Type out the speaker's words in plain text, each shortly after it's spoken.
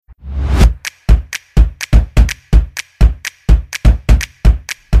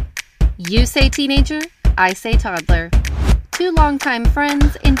You say teenager, I say toddler. Two longtime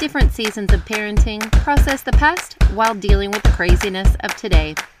friends in different seasons of parenting process the past while dealing with the craziness of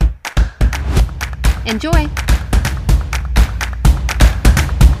today. Enjoy!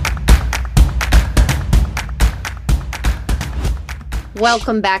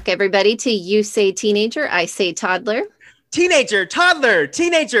 Welcome back, everybody, to You Say Teenager, I Say Toddler. Teenager, toddler,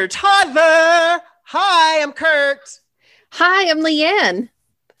 teenager, toddler. Hi, I'm Kurt. Hi, I'm Leanne.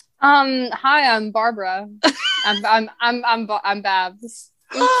 Hi, I'm Barbara. I'm Babs.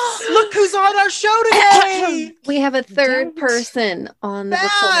 Look who's on our show today. We have a third person on the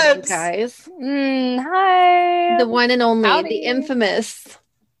recording, guys. Hi. The one and only, Howdy. the infamous.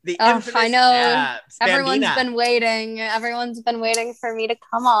 I know. Babs. Everyone's Bambina. been waiting. Everyone's been waiting for me to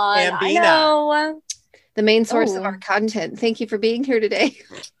come on. I Bambina. know. The main source of Ooh. our content. Thank you for being here today.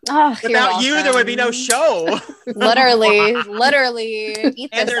 Oh, you're Without you, there would be no welcome. show. Literally. Eat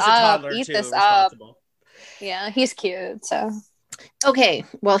And this there's a up. toddler Eat too. this up. Responsible. Yeah, he's cute. So. Okay,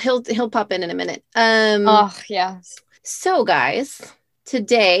 well, he'll pop in a minute. Oh yes. So, guys,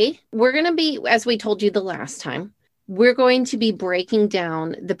 today we're going to be, as we told you the last time, we're going to be breaking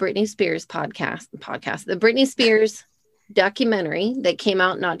down the Britney Spears podcast, the Britney Spears documentary that came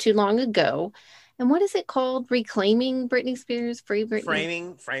out not too long ago. And what is it called? Reclaiming Britney Spears? Free Britney?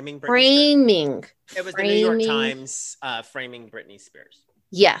 Framing Britney Spears. Framing. It was the New York Framing. Times framing Britney Spears.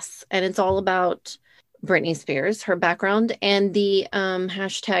 Yes. And it's all about Britney Spears, her background, and the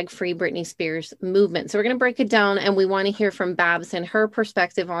hashtag Free Britney Spears movement. So we're going to break it down, and we want to hear from Babs and her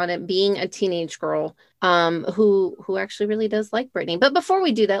perspective on it, being a teenage girl who actually really does like Britney. But before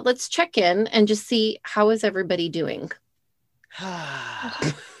we do that, let's check in and just see how is everybody doing.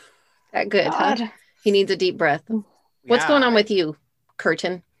 That good, huh? God. He needs a deep breath. What's Yeah, going on with you,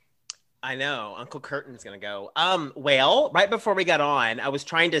 Curtin? I know. Uncle Curtin's gonna go. Well, right before we got on, I was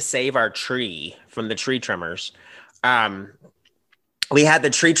trying to save our tree from the tree trimmers. We had the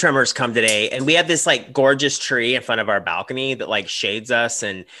tree trimmers come today, and we have this like gorgeous tree in front of our balcony that like shades us,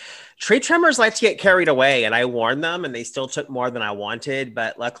 and tree trimmers like to get carried away. And I warned them, and they still took more than I wanted,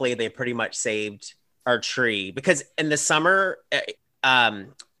 but luckily they pretty much saved our tree because in the summer,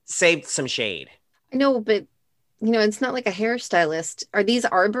 saved some shade. I know, but it's not like a hairstylist. Are these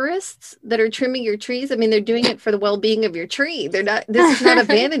arborists that are trimming your trees? I mean, they're doing it for the well-being of your tree. They're not, this is not a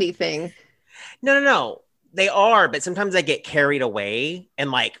vanity thing. No. They are, but sometimes I get carried away and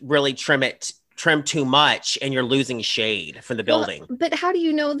like really trim too much, and you're losing shade from the building. Well, but how do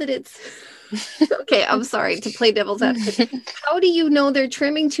you know that it's okay? I'm sorry to play devil's advocate. How do you know they're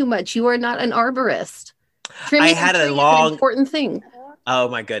trimming too much? You are not an arborist. Trimming I had your a tree is long- an important thing. Oh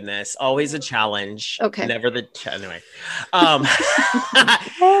my goodness. Always a challenge. Okay. Never anyway.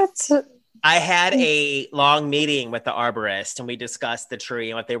 What? I had a long meeting with the arborist, and we discussed the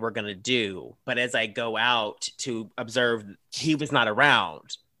tree and what they were going to do. But as I go out to observe, he was not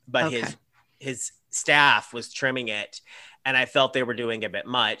around, but Okay. his staff was trimming it, and I felt they were doing a bit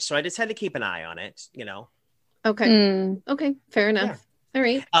much. So I just had to keep an eye on it, Okay. Okay. Fair enough. All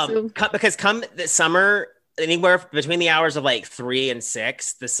right. Because come the summer, anywhere between the hours of like 3 and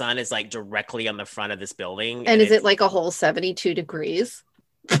 6, the sun is like directly on the front of this building. And is it like a whole 72 degrees?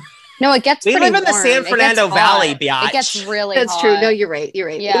 No, it gets We pretty live in the warm. San It gets Fernando hot. Valley, biatch. It gets really That's hot. true. No, you're right. You're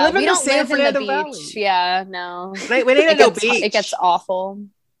right. Yeah, live in we the don't San live in the Fernando beach. Valley. Yeah, no. We need to go beach. It gets awful.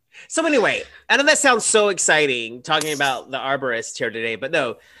 So anyway, I know that sounds so exciting talking about the arborist here today, but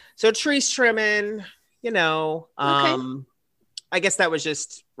no. So trees trimming, I guess that was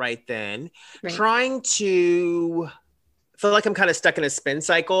just right then. Right. Trying to feel like I'm kind of stuck in a spin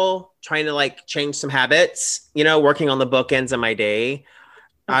cycle, trying to like change some habits, working on the bookends of my day.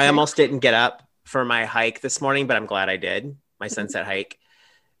 I Okay. almost didn't get up for my hike this morning, but I'm glad I did, my sunset hike.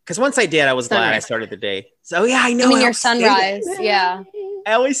 Because once I did, I was glad I Sunrise. started the day. So yeah, I know. I mean, I your always say sunrise. that. Yeah.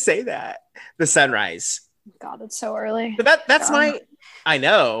 I always say that. The sunrise. God, it's so early. But that's God. I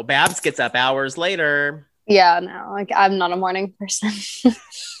know. Babs gets up hours later. Yeah, no, I'm not a morning person.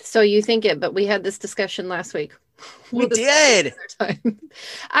 So you think it, but we had this discussion last week. We did.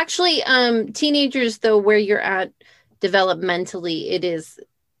 Actually, teenagers, though, where you're at developmentally,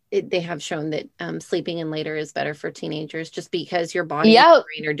 they have shown that sleeping in later is better for teenagers, just because your body and your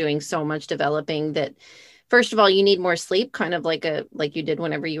brain are doing so much developing that, first of all, you need more sleep, kind of like you did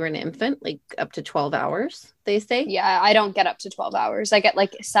whenever you were an infant, like up to 12 hours, they say. Yeah, I don't get up to 12 hours. I get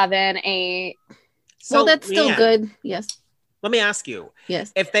like 7, 8. So, well, that's still Leanne, good. Yes. Let me ask you.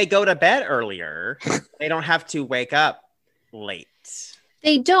 Yes. If they go to bed earlier, they don't have to wake up late.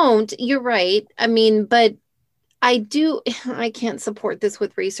 They don't. You're right. I mean, but I can't support this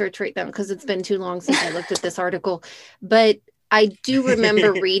with research right now because it's been too long since I looked at this article. But I do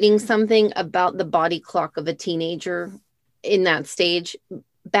remember reading something about the body clock of a teenager in that stage.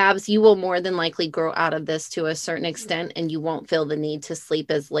 Babs, you will more than likely grow out of this to a certain extent, and you won't feel the need to sleep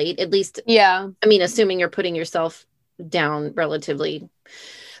as late. At least, yeah. I mean, assuming you're putting yourself down relatively.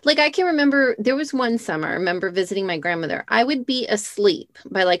 Like, I can remember there was one summer, I remember visiting my grandmother. I would be asleep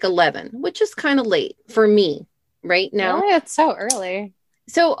by like 11, which is kind of late for me right now. Really? It's so early.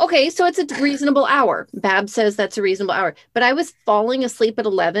 So, okay, so it's a reasonable hour. Bab says that's a reasonable hour. But I was falling asleep at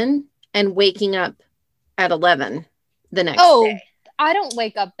 11 and waking up at 11 the next day. I don't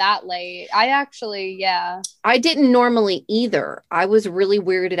wake up that late. I actually, yeah. I didn't normally either. I was really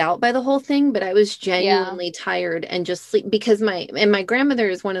weirded out by the whole thing, but I was genuinely tired and just sleep because my grandmother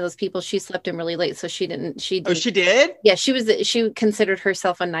is one of those people. She slept in really late, so she didn't. Oh, she did? Yeah, she considered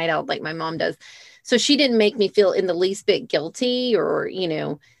herself a night owl like my mom does. So she didn't make me feel in the least bit guilty or,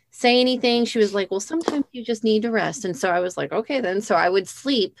 say anything. She was like, well, sometimes you just need to rest. And so I was like, okay, then. So I would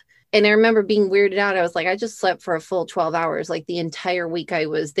sleep. And I remember being weirded out. I was like, I just slept for a full 12 hours, like the entire week I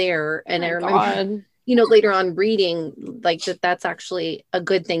was there. And I remember, later on reading like that's actually a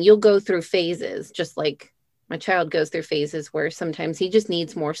good thing. You'll go through phases, just like my child goes through phases where sometimes he just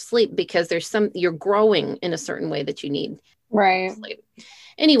needs more sleep because you're growing in a certain way that you need. Right. Sleep.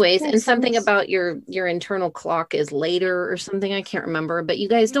 Anyways, and something about your internal clock is later or something. I can't remember, but you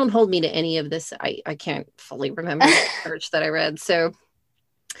guys don't hold me to any of this. I can't fully remember the research that I read. So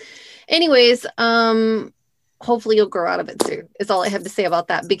anyways, hopefully you'll grow out of it soon is all I have to say about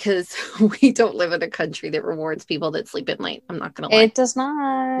that, because we don't live in a country that rewards people that sleep in late. I'm not gonna lie. It does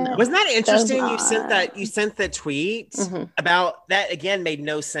not. No. Wasn't that interesting? You sent the tweet about that again, made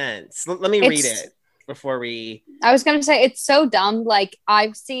no sense. Let me read it before we. I was gonna say it's so dumb. Like,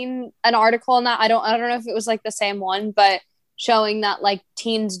 I've seen an article on that. I don't know if it was like the same one, but showing that like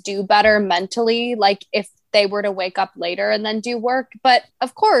teens do better mentally, like if they were to wake up later and then do work. But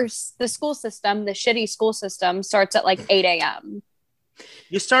of course, the shitty school system starts at like 8 a.m.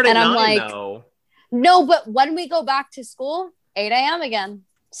 You start at 9, though. No, but when we go back to school, 8 a.m. again.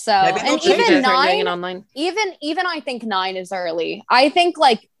 So, and even 9, even I think 9 is early. I think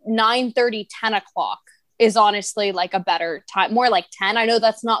like 9:30, 10 o'clock is honestly like a better time. More like 10. I know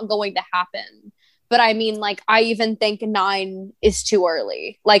that's not going to happen. But I mean, like, I even think 9 is too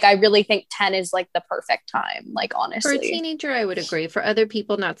early. Like, I really think 10 is like the perfect time. Like, honestly, for a teenager, I would agree. For other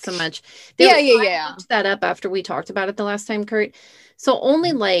people, not so much. I looked that up after we talked about it the last time, Kurt. So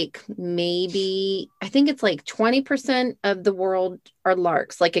only like maybe I think it's like 20% of the world are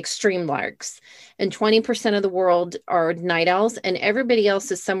larks, like extreme larks, and 20% of the world are night owls, and everybody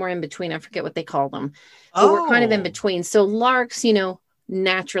else is somewhere in between. I forget what they call them. But we're kind of in between. So larks,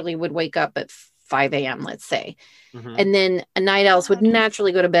 naturally would wake up at 5 a.m., let's say. And then a night owls would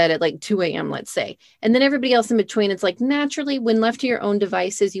naturally go to bed at like 2 a.m., let's say. And then everybody else in between, it's like naturally when left to your own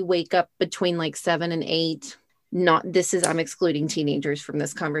devices, you wake up between like 7 and 8. I'm excluding teenagers from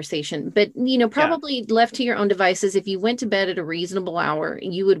this conversation, but probably left to your own devices. If you went to bed at a reasonable hour,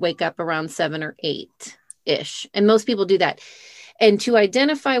 you would wake up around 7 or 8 ish. And most people do that. And to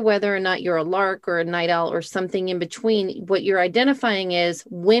identify whether or not you're a lark or a night owl or something in between, what you're identifying is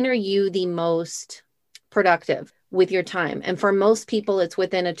when are you the most productive with your time? And for most people, it's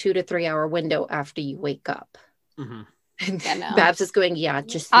within a 2 to 3 hour window after you wake up. And Babs is going,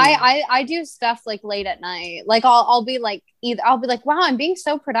 just I do stuff like late at night. Like I'll be like, wow, I'm being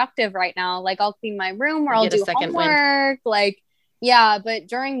so productive right now. Like I'll clean my room or I'll do homework. Like, yeah, but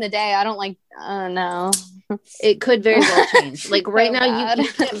during the day, I don't like, no. It could very well change. Like right now, you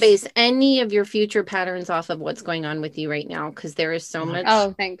can't base any of your future patterns off of what's going on with you right now, because there is so much.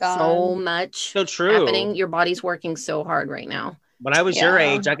 Oh, thank God. So much so true happening. Your body's working so hard right now. When I was your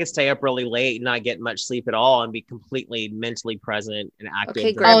age, I could stay up really late and not get much sleep at all and be completely mentally present and active.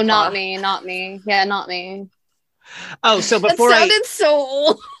 Okay, oh, not me. Yeah, not me. Oh, so before that sounded so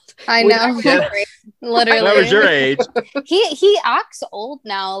old. I know. Literally. That was your age. He acts old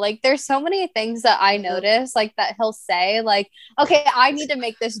now. Like there's so many things that I notice, like that he'll say, like, okay, I need to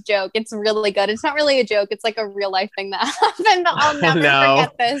make this joke. It's really good. It's not really a joke. It's like a real life thing that happened. I'll never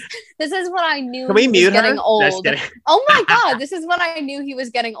forget this. This is when I knew he was getting old. Oh my God. This is when I knew he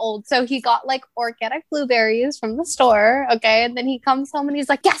was getting old. So he got like organic blueberries from the store. Okay. And then he comes home and he's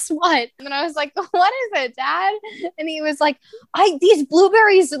like, guess what? And then I was like, what is it, Dad? And he was like, these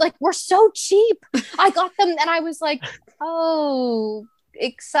blueberries like were so cheap. I got them and I was like, oh,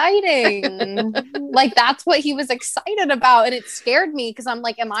 exciting. Like that's what he was excited about, and it scared me because I'm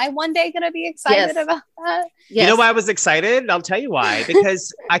like, am I one day gonna be excited about that? You know why I was excited? I'll tell you why.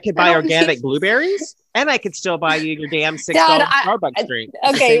 Because I could buy organic blueberries and I could still buy you your damn $6 Starbucks drink.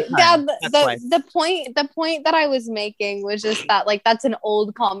 Okay, Dad, the point that I was making was just that like that's an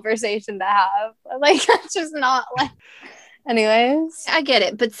old conversation to have. Like that's just not like. Anyways, I get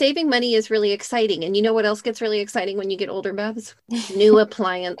it, but saving money is really exciting. And you know what else gets really exciting when you get older, Babs? New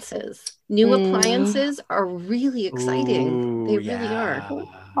appliances. New appliances are really exciting. They really are.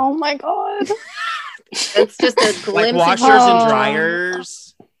 Oh my God. That's just a glimpse. Like washers and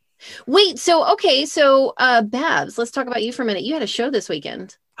dryers. Wait, so Babs, let's talk about you for a minute. You had a show this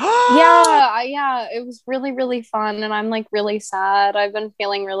weekend. Yeah, it was really, really fun. And I'm like really sad. I've been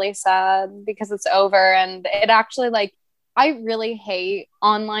feeling really sad because it's over. And it actually like, I really hate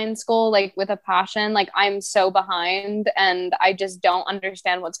online school, like with a passion. Like I'm so behind and I just don't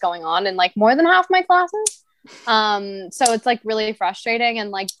understand what's going on in like more than half my classes. So it's like really frustrating. And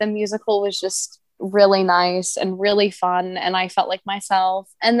like the musical was just really nice and really fun. And I felt like myself.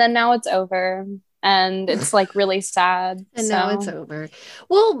 And then now it's over and it's like really sad. And now it's over.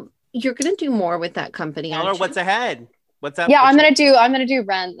 Well, you're going to do more with that company. Tell her what's ahead. What's up? Yeah, I'm gonna do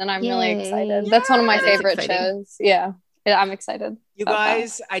Rent, and I'm really excited. That's one of my favorite shows. Yeah, I'm excited. You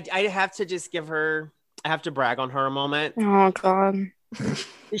guys, I have to just give her. I have to brag on her a moment. Oh God.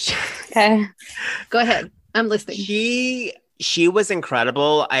 Okay, go ahead. I'm listening. She was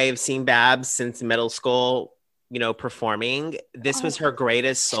incredible. I have seen Babs since middle school. You know, performing. This was her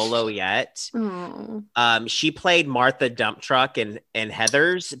greatest solo yet. She played Martha Dump Truck in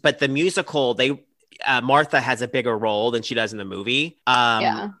Heathers, but the musical Martha has a bigger role than she does in the movie.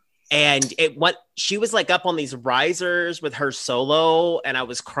 And she was like up on these risers with her solo, and I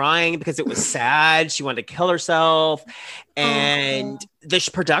was crying because it was sad. She wanted to kill herself, and the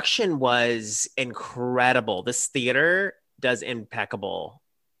production was incredible. This theater does impeccable.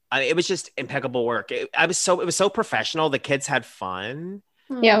 It was just impeccable work. It was so professional. The kids had fun.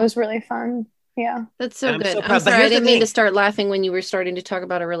 Yeah, it was really fun. Yeah, that's so good. I'm sorry, I didn't mean to start laughing when you were starting to talk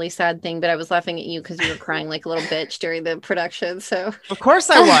about a really sad thing, but I was laughing at you because you were crying like a little bitch during the production. So of course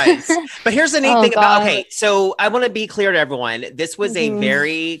I was. But here's the neat thing about so I want to be clear to everyone. This was a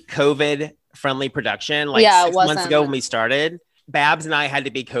very COVID friendly production. Like 6 months ago when we started. Babs and I had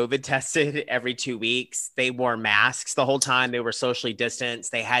to be COVID tested every 2 weeks. They wore masks the whole time. They were socially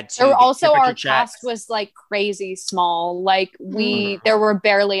distanced. They had to. Also, our cast was like crazy small. Like there were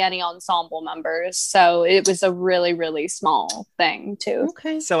barely any ensemble members, so it was a really, really small thing too.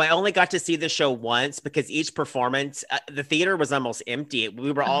 Okay. So I only got to see the show once because each performance, the theater was almost empty.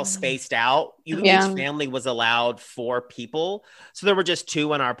 We were all spaced out. Each family was allowed 4 people, so there were just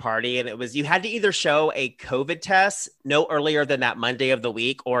 2 in our party, and it was you had to either show a COVID test no earlier than that Monday of the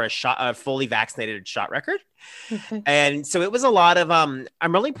week or a fully vaccinated shot record. Okay. And so it was a lot of I'm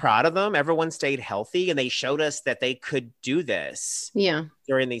really proud of them. Everyone stayed healthy and they showed us that they could do this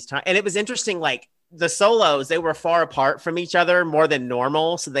during these times. And it was interesting, like the solos, they were far apart from each other more than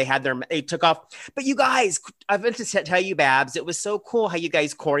normal. So they took off. But you guys, I've been to tell you, Babs, it was so cool how you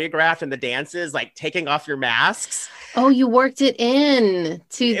guys choreographed and the dances, like taking off your masks. Oh, you worked it in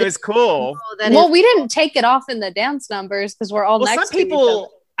to it was cool. We didn't take it off in the dance numbers because we're all next to each other.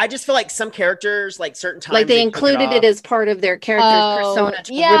 I just feel like some characters, like certain times, like they included it as part of their character's persona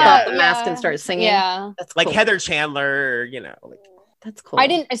to rip off the mask and start singing. Yeah, that's like cool. Heather Chandler, that's cool. I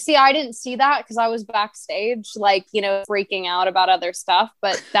didn't see that because I was backstage, like, freaking out about other stuff,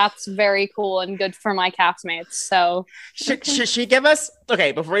 but that's very cool and good for my castmates. So should she give us,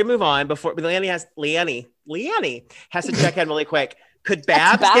 before we move on, before Leanne has to check in really quick. Could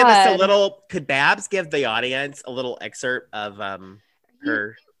Babs give the audience a little excerpt of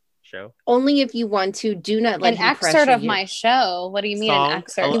her show? Only if you want to. Do not let an excerpt of my show. What do you mean an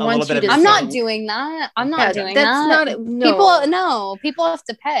excerpt? I'm not doing that. I'm not doing that. That's not people have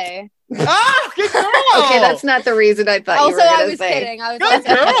to pay. Oh, good girl. Okay, that's not the reason I thought you were I was kidding. Good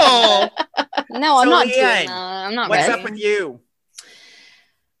girl. No, I'm not doing that. I'm not. What's up with you?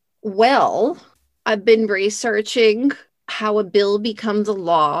 Well, I've been researching how a bill becomes a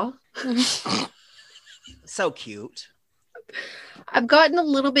law. So cute. I've gotten a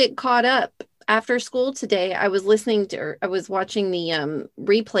little bit caught up after school today. I was watching the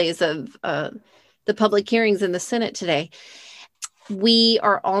replays of the public hearings in the Senate today. We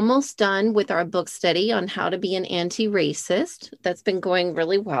are almost done with our book study on how to be an anti-racist. That's been going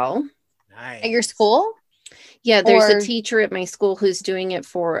really well. Nice. At your school? Yeah, there's a teacher at my school who's doing it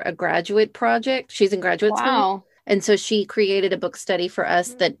for a graduate project. She's in graduate school. And so she created a book study for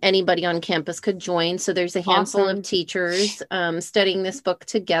us that anybody on campus could join. So there's a handful of teachers studying this book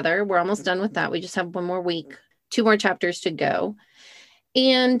together. We're almost done with that. We just have one more week, 2 more chapters to go.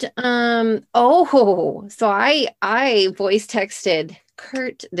 And so I voice texted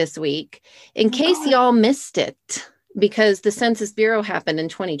Kurt this week in case y'all missed it, because the Census Bureau happened in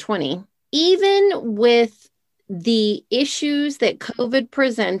 2020. Even with the issues that COVID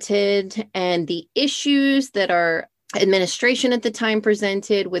presented and the issues that our administration at the time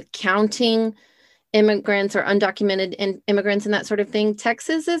presented with counting immigrants or undocumented immigrants and that sort of thing,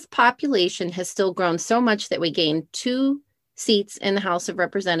 Texas's population has still grown so much that we gained 2 seats in the House of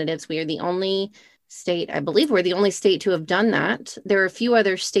Representatives. We are the only state, I believe we're the only state to have done that. There are a few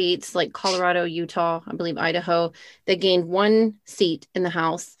other states like Colorado, Utah, I believe Idaho, that gained 1 seat in the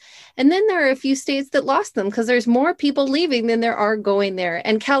House. And then there are a few states that lost them because there's more people leaving than there are going there.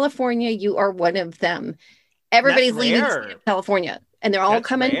 And California, you are one of them. Everybody's leaving California, and they're all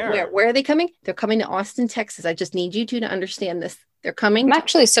coming. Where are they coming? They're coming to Austin, Texas. I just need you two to understand this. They're coming. I'm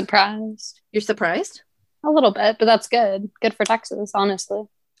actually surprised. You're surprised? A little bit, but that's good. Good for Texas, honestly.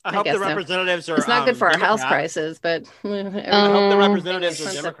 I hope the representatives are. It's not good for our house prices, but I hope the representatives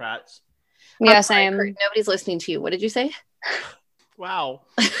are Democrats. Yeah, same. Nobody's listening to you. What did you say? Wow.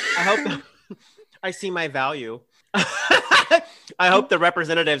 I hope I see my value. I hope the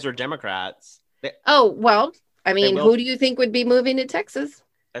representatives are Democrats. Well, I mean, who do you think would be moving to Texas?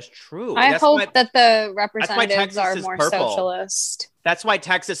 That's true. I hope that the representatives are more socialist. That's why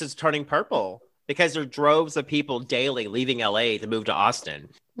Texas is turning purple. Because there are droves of people daily leaving LA to move to Austin.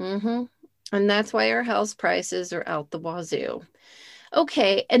 Mm-hmm. And that's why our house prices are out the wazoo.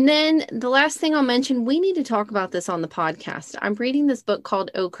 Okay. And then the last thing I'll mention, we need to talk about this on the podcast. I'm reading this book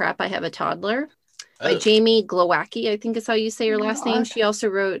called Oh Crap, I Have a Toddler by Jamie Glowacki. I think is how you say her last name. She also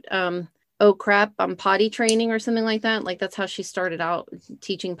wrote Oh Crap, I'm Potty Training or something like that. Like that's how she started out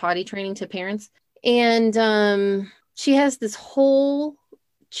teaching potty training to parents. And she has this whole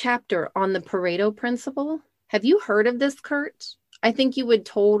chapter on the Pareto principle. Have you heard of this, Kurt? I think you would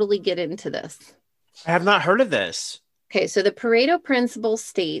totally get into this. I have not heard of this. Okay, so the Pareto principle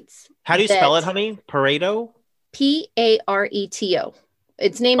states... How do you spell it, honey? Pareto? Pareto.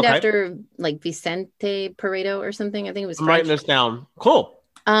 It's named after like Vicente Pareto or something. I think it was French. I'm writing this down. Cool.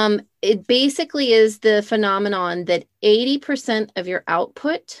 It basically is the phenomenon that 80% of your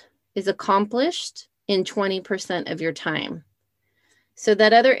output is accomplished in 20% of your time. So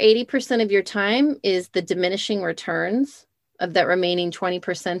that other 80% of your time is the diminishing returns of that remaining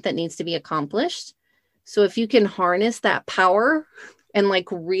 20% that needs to be accomplished. So if you can harness that power and like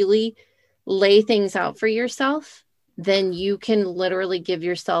really lay things out for yourself, then you can literally give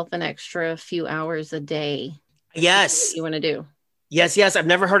yourself an extra few hours a day. Yes. You want to do. Yes. I've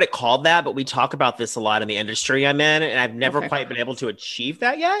never heard it called that, but we talk about this a lot in the industry I'm in, and I've never quite been able to achieve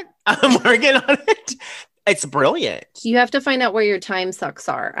that yet. I'm working on it. It's brilliant. You have to find out where your time sucks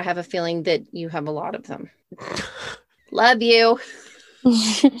are. I have a feeling that you have a lot of them. Love you.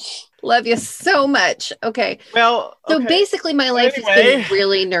 Love you so much. Okay. Well, so basically my life has been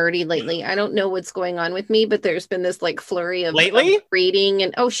really nerdy lately. I don't know what's going on with me, but there's been this like flurry of reading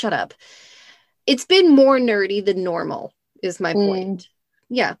and shut up. It's been more nerdy than normal is my point.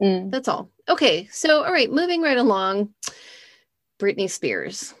 Yeah, that's all. Okay. So, all right, moving right along. Britney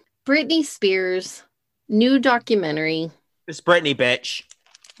Spears. New documentary. It's Britney, bitch.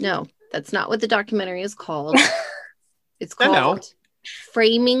 No, that's not what the documentary is called. It's called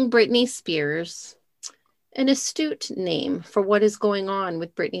Framing Britney Spears. An astute name for what is going on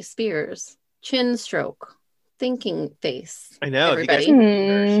with Britney Spears. Chin stroke. Thinking face. I know. Everybody.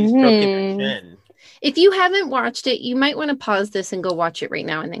 She's stroking her chin. If you haven't watched it, you might want to pause this and go watch it right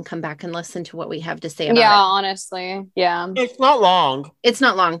now and then come back and listen to what we have to say about it. Yeah, honestly. Yeah. It's not long.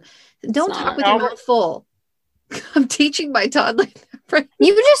 Don't talk with your mouth full. I'm teaching my toddler.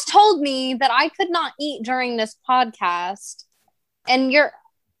 You just told me that I could not eat during this podcast. And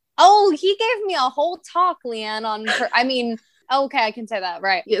he gave me a whole talk, Leanne, on, okay, I can say that,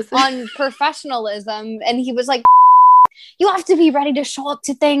 right. Yes. On professionalism. And he was like, you have to be ready to show up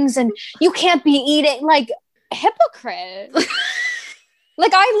to things and you can't be eating like hypocrite.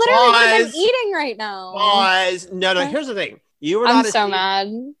 Like I literally would have been eating right now. No, here's the thing. I'm so mad.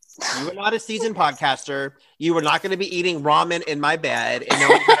 You were not a seasoned podcaster. You were not going to be eating ramen in my bed and no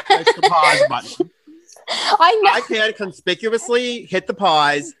one's going to push the pause button. I know. I can conspicuously hit the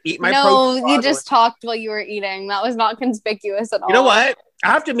pause, eat my protein. No, you just talked while you were eating. That was not conspicuous at all. You know what? I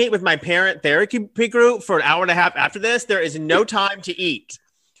have to meet with my parent therapy group for an hour and a half after this. There is no time to eat.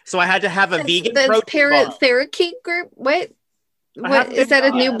 So I had to have a vegan protein parent therapy group? What is that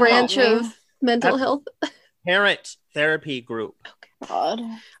a new branch of mental health? parent therapy group. God.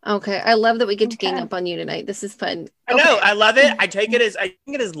 Okay, I love that we get to gang up on you tonight. This is fun. I know, I love it. I think it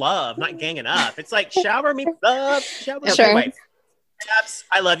is love, not ganging up. It's like shower me love, shower me. Sure. Anyway,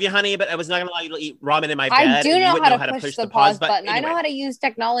 I love you, honey, but I was not gonna allow you to eat ramen in my bed. I do know how to push the pause button. Anyway. I know how to use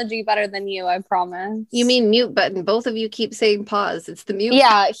technology better than you, I promise. You mean mute button. Both of you keep saying pause. It's the mute.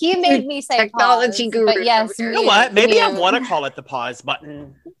 Yeah, he made me say technology pause, guru. but yes, you know what? Maybe I want to call it the pause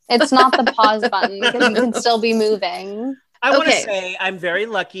button. It's not the pause button because you can still be moving. I want to say I'm very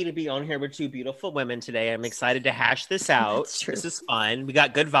lucky to be on here with two beautiful women today. I'm excited to hash this out. This is fun. We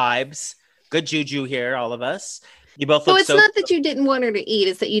got good vibes, good juju here, all of us. You both so it's not that you didn't want her to eat;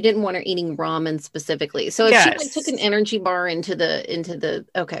 it's that you didn't want her eating ramen specifically. So if she like, took an energy bar into the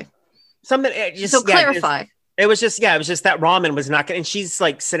okay, something just so clarify. It was just that ramen was not good, and she's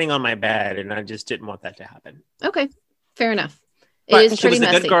like sitting on my bed, and I just didn't want that to happen. Okay, fair enough. But she was a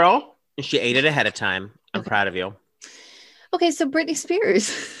good girl, and she ate it ahead of time. I'm proud of you. Okay, so Britney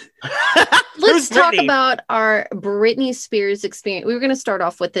Spears. Let's talk about our Britney Spears experience. We were going to start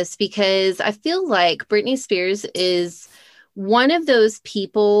off with this because I feel like Britney Spears is one of those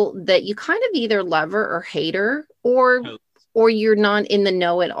people that you kind of either love her or hate her, or you're not in the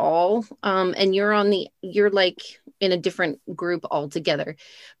know at all. And you're like in a different group altogether.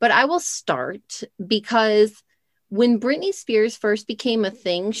 But I will start because when Britney Spears first became a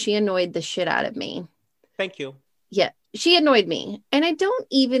thing, she annoyed the shit out of me. Thank you. Yeah, she annoyed me. And I don't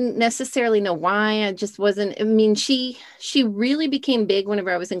even necessarily know why. I just wasn't. I mean, she really became big whenever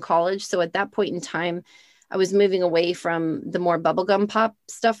I was in college. So at that point in time, I was moving away from the more bubblegum pop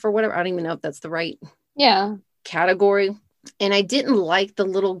stuff or whatever. I don't even know if that's the right category. And I didn't like the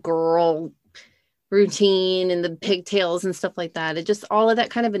little girl routine and the pigtails and stuff like that. It just, all of that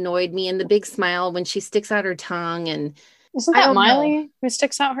kind of annoyed me. And the big smile when she sticks out her tongue and isn't that Miley who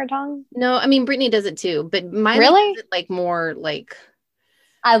sticks out her tongue? No, I mean Britney does it too, but Miley does it like more like.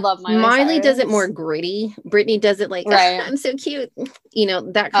 I love Miley. Miley does it more gritty. Britney does it like, right. I'm so cute,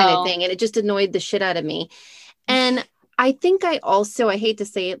 that kind of thing, and it just annoyed the shit out of me. And I think I hate to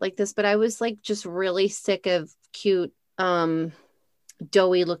say it like this, but I was like just really sick of cute,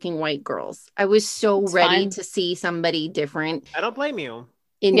 doughy looking white girls. I was so ready to see somebody different. I don't blame you.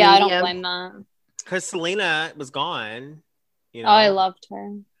 I don't blame that. Because Selena was gone. Oh, I loved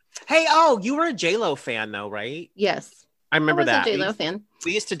her. Hey, you were a J-Lo fan though, right? Yes. I remember that. I was a J-Lo fan.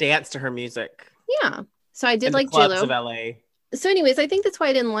 We used to dance to her music. Yeah. So I did in like the clubs J-Lo. of LA. So anyways, I think that's why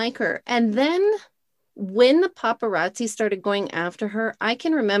I didn't like her. And then when the paparazzi started going after her, I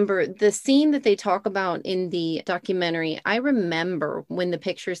can remember the scene that they talk about in the documentary. I remember when the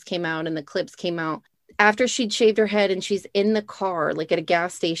pictures came out and the clips came out. After she'd shaved her head and she's in the car, like at a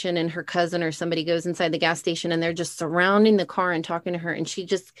gas station, and her cousin or somebody goes inside the gas station and they're just surrounding the car and talking to her. And she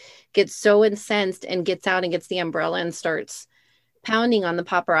just gets so incensed and gets out and gets the umbrella and starts pounding on the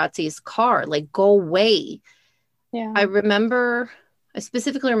paparazzi's car, like, go away. Yeah. I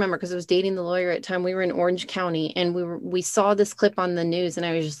specifically remember because I was dating the lawyer at the time. We were in Orange County and we saw this clip on the news and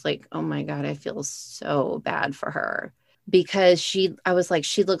I was just like, oh my God, I feel so bad for her because I was like,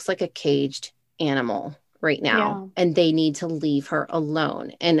 she looks like a caged animal right now and they need to leave her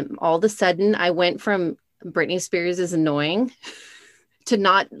alone. And all of a sudden I went from Britney Spears is annoying to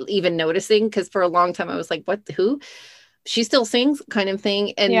not even noticing, because for a long time I was like, what, who? She still sings kind of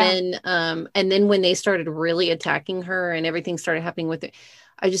thing. And then when they started really attacking her and everything started happening with it,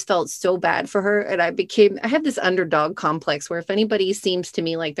 I just felt so bad for her. And I have this underdog complex where if anybody seems to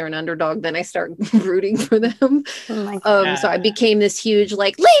me like they're an underdog, then I start rooting for them. Oh my God. So I became this huge,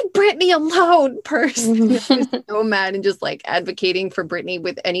 like, leave Britney alone person. I was so mad and just like advocating for Britney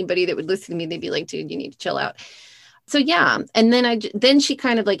with anybody that would listen to me. They'd be like, dude, you need to chill out. So yeah. And then she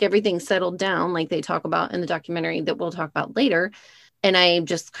kind of like everything settled down, like they talk about in the documentary that we'll talk about later. And I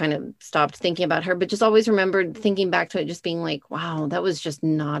just kind of stopped thinking about her, but just always remembered thinking back to it, just being like, wow, that was just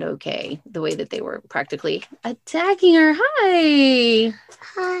not okay. The way that they were practically attacking her. Hi.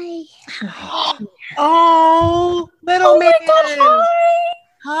 Oh, little man. God,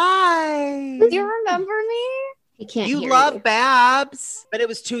 hi. Do you remember me? He can't You hear love you. Babs, but it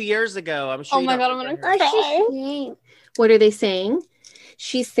was 2 years ago. I'm sure. Oh my God, I'm going to cry. What are they saying?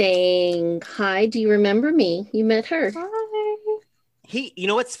 She's saying, hi, do you remember me? You met her. Hi. You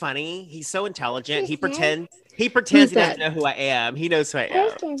know what's funny? He's so intelligent. He pretends he doesn't know who I am. He knows who I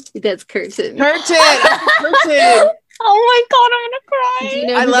am. That's Curtin. Curtin. Oh my God, I'm gonna cry. You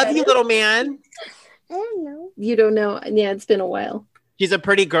know I love you, little man. I don't know. You don't know. Yeah, it's been a while. She's a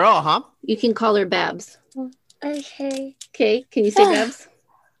pretty girl, huh? You can call her Babs. Okay. Okay. Can you say Babs?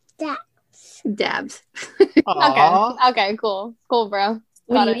 Dabs. Dabs. Aww. Okay, cool. Cool, bro.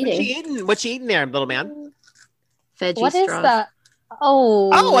 What are you eating? What you eating there, little man? Veggie What is straws. that?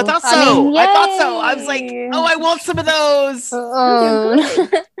 Oh, I thought so. I thought so. I was like, oh, I want some of those.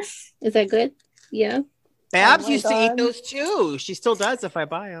 Is that good? Yeah. Babs Oh my used to eat God. those too. She still does if I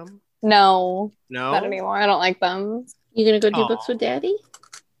buy them. No, No, not anymore. I don't like them. You gonna go do Aw. books with Daddy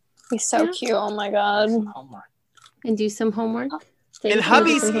He's so Yeah. cute. Oh my God. Homework. and do some homework? Daddy's And gonna do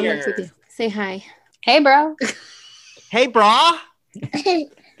hubby's some homework with here. you. Say hi. Hey, bro. Hey, brah,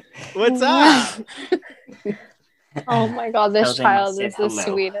 what's up? Oh my God, this Elsa child said is the hello. I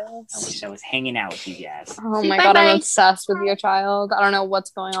sweetest. wish I was hanging out with you guys. Oh Say my God, I'm bye-bye. obsessed with your child. I don't know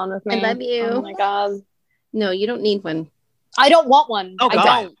what's going on with I me. love you. Oh my God. No, you don't need one. I don't want one. Oh, I God.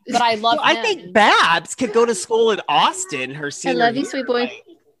 don't, but I love Well, I him. think Babs could go to school in Austin. Her I senior love you, year, sweet boy. like,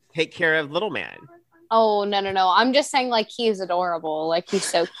 take care of little man. Oh, no. I'm just saying, like, he's adorable. Like, he's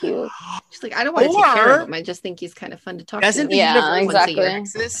so cute. She's like, I don't want to take care Or- of him. I just think he's kind of fun to talk Doesn't to. the Yeah, University exactly. of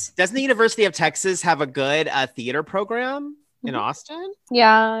Texas? Doesn't the University of Texas have a good theater program in Austin?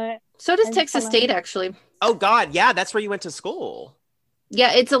 Yeah. So does I Texas just wanna- State, actually. Oh God, yeah, that's where you went to school.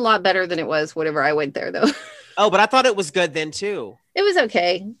 Yeah, it's a lot better than it was whenever I went there, though. Oh, but I thought it was good then too. It was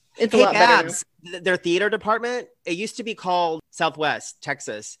okay. It's a Hey, lot better now. Babs, their theater department, it used to be called Southwest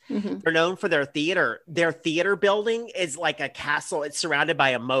Texas. Mhm. They're known for their theater. Their theater building is like a castle. It's surrounded by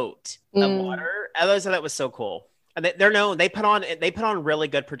a moat of Mm. water. I always thought that was so cool. And they're known. They put on really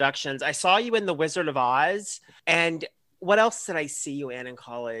good productions. I saw you in The Wizard of Oz. And what else did I see you in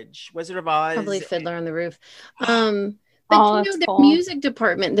college? Wizard of Oz. Probably Fiddler on the Roof. But Oh, you know, that's the cool. music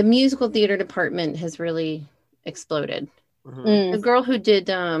department, the musical theater department has really exploded. Mhm. Mm. The girl who did,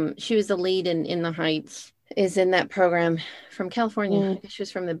 she was the lead in The Heights, is in that program from California. Mm. I guess she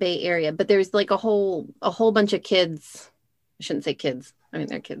was from the Bay Area. But there's like a whole bunch of kids. I shouldn't say kids. I mean,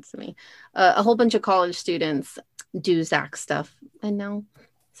 they're kids to me. A whole bunch of college students do Zach stuff, and now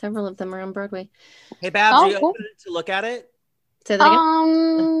several of them are on Broadway. Hey, Babs, Oh, are you cool. open to look at it? Say that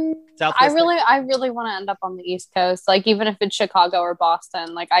again. I Southwest really want to end up on the East Coast. Like, even if it's Chicago or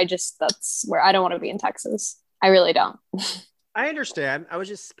Boston, like, that's where I don't want to be in Texas. I really don't. I understand. I was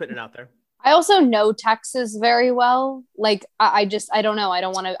just putting it out there. I also know Texas very well. Like, I don't know. I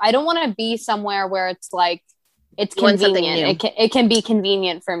don't want to be somewhere where it's like, it's You want something convenient. new. It can be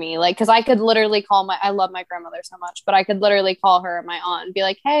convenient for me. Like, cause I could literally I love my grandmother so much, but I could literally call her my aunt and be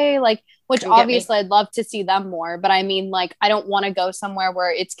like, hey, like, which Come get me. obviously I'd love to see them more. But I mean, like, I don't want to go somewhere where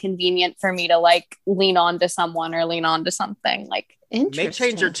it's convenient for me to like lean on to someone or lean on to something. Like, You may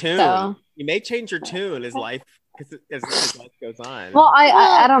change your Interesting. tune. So- You may change your tune as life goes on. well,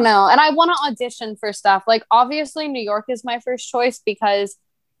 I don't know. And I want to audition for stuff. Like, obviously New York is my first choice because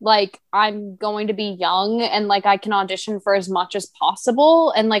like I'm going to be young and like I can audition for as much as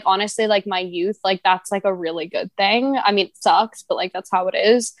possible. And like, honestly, like my youth, like that's like a really good thing. I mean, it sucks, but like that's how it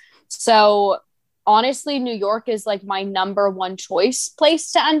is. So honestly, New York is like my number one choice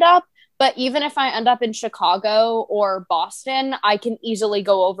place to end up. But even if I end up in Chicago or Boston, I can easily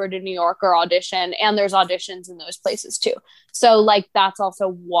go over to New York or audition. And there's auditions in those places too. So like, that's also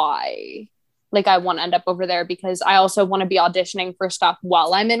why like I want to end up over there, because I also want to be auditioning for stuff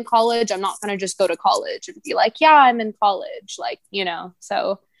while I'm in college. I'm not going to just go to college and be like, yeah, I'm in college. Like, you know,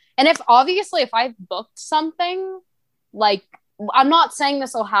 so, and if I've booked something, like, I'm not saying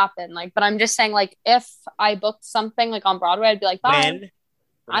this will happen, like, but I'm just saying, like, if I booked something like on Broadway, I'd be like, bye,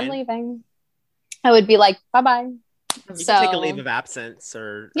 I'm leaving. I would be like, bye-bye. You So can take a leave of absence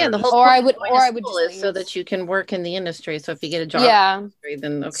or Yeah, the just- whole Or I would- point or of I would school just is so leave. that you can work in the industry. So if you get a job, yeah. in the industry,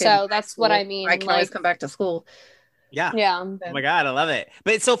 then okay. So that's what I mean. I can always Like, come back to school. yeah. yeah. Oh my God, I love it.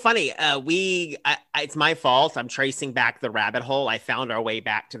 But it's so funny. It's my fault. I'm tracing back the rabbit hole. I found our way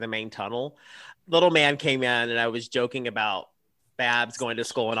back to the main tunnel. Little man came in and I was joking about Babs going to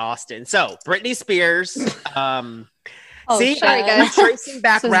school in Austin. So Britney Spears. Oh, See, shit. I'm tracing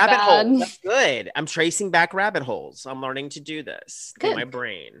back This is rabbit bad. holes. That's good. I'm tracing back rabbit holes. I'm learning to do this in Good. my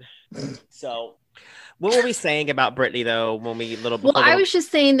brain. So what were we saying about Britney though when we Well, I was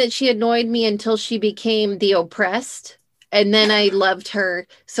just saying that she annoyed me until she became the oppressed, and then I loved her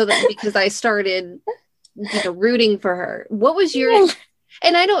because I started, rooting for her. What was your?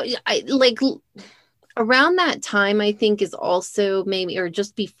 And I like around that time. I think is also maybe or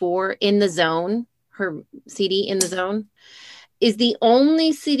just before In the Zone. Her CD In the Zone is the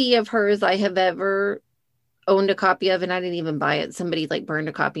only CD of hers I have ever owned a copy of, and I didn't even buy it. Somebody like burned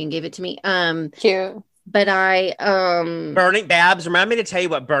a copy and gave it to me. Cute. But I burning Babs. Remind me to tell you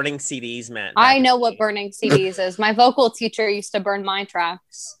what burning CDs meant. I back know in what the day. burning CDs is. My vocal teacher used to burn my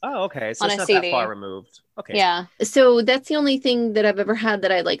tracks. Oh, okay. So on it's a not CD. that far removed. Okay. Yeah. So that's the only thing that I've ever had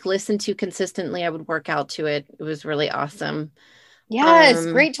that I like listened to consistently. I would work out to it. It was really awesome. Yes,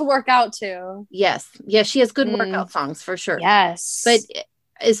 great to work out to. Yes, she has good workout songs for sure. Yes, but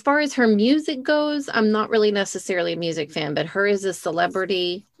as far as her music goes, I'm not really necessarily a music fan, but her as a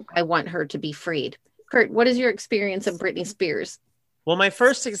celebrity, I want her to be freed. Kurt, what is your experience of Britney Spears? Well, my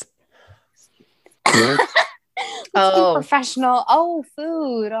first professional. Oh,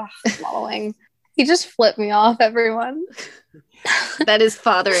 food. Swallowing. He just flipped me off, everyone. That is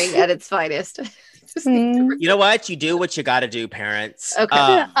fathering at its finest. You know what? You do what you got to do, parents.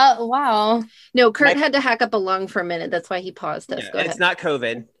 Okay. Wow. No, Kurt had to hack up a lung for a minute. That's why he paused us. Yeah, Go ahead. It's not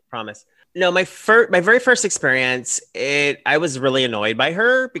COVID, promise. No, my very first experience, I was really annoyed by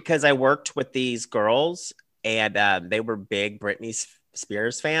her because I worked with these girls and they were big Britney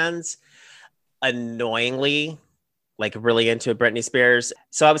Spears fans. Annoyingly, like really into Britney Spears.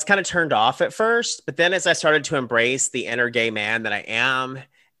 So I was kind of turned off at first, but then as I started to embrace the inner gay man that I am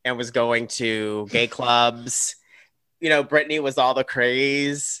and was going to gay clubs, Britney was all the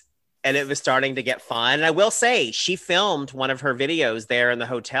craze and it was starting to get fun. And I will say she filmed one of her videos there in the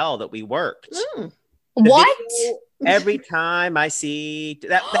hotel that we worked. What? Every time I see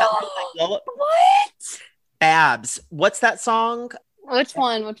that what? Babs, what's that song? Which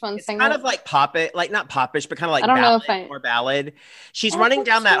one? It's kind of like not popish, but kind of like more ballad. She's running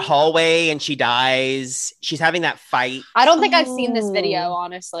down that hallway and she dies. She's having that fight. I don't think I've seen this video,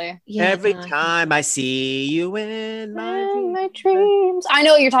 honestly. Yeah, every time I see you in my dreams. I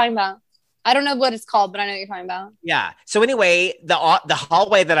know what you're talking about. I don't know what it's called, but I know what you're talking about. Yeah. So anyway, the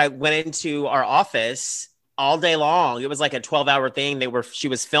hallway that I went into our office all day long, it was like a 12-hour thing. She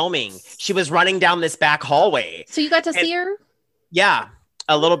was filming. She was running down this back hallway. So you got to see her? Yeah,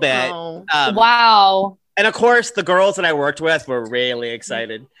 a little bit. Oh. Wow. And of course, the girls that I worked with were really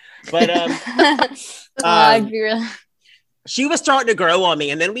excited. But she was starting to grow on me.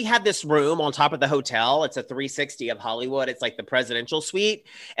 And then we had this room on top of the hotel. It's a 360 of Hollywood. It's like the presidential suite.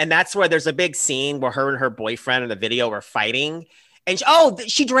 And that's where there's a big scene where her and her boyfriend in the video were fighting. And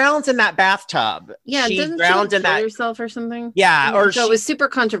she drowns in that bathtub. Yeah, she doesn't drowned she in that herself or something. Yeah, it was super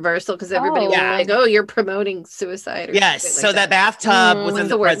controversial because everybody was like, "Oh, you're promoting suicide." Or yes, so like that bathtub was in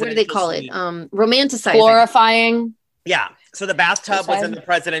the word? What do they call it? Romanticizing, glorifying. Yeah, so the bathtub was in the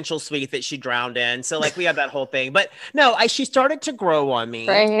presidential suite that she drowned in. So like we had that whole thing, but no, she started to grow on me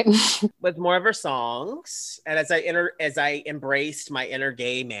with more of her songs, and as I embraced my inner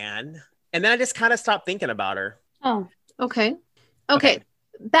gay man, and then I just kind of stopped thinking about her. Oh, Okay.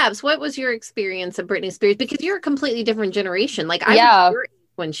 Babs, what was your experience of Britney Spears? Because you're a completely different generation. Like I was your age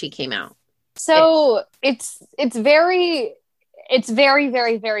when she came out. So it's very, very,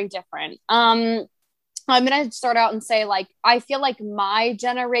 very different. I'm going to start out and say, like, I feel like my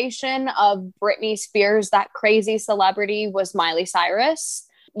generation of Britney Spears, that crazy celebrity, was Miley Cyrus.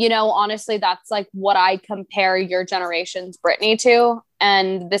 Honestly, that's like what I compare your generation's Britney to.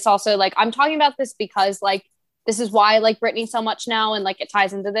 And this also, like, I'm talking about this because, like, this is why I like Britney so much now, and like it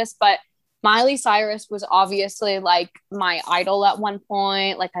ties into this, but Miley Cyrus was obviously like my idol at one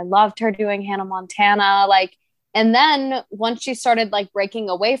point. Like I loved her doing Hannah Montana, like, and then once she started like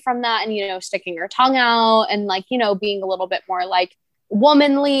breaking away from that and, sticking her tongue out and like, being a little bit more like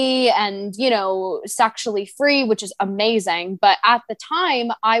womanly and, sexually free, which is amazing. But at the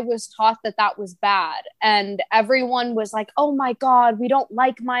time I was taught that was bad. And everyone was like, oh my God, we don't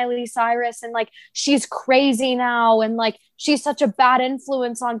like Miley Cyrus. And like, she's crazy now. And like, she's such a bad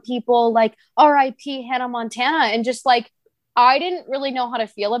influence on people, like R.I.P. Hannah Montana. And just like, I didn't really know how to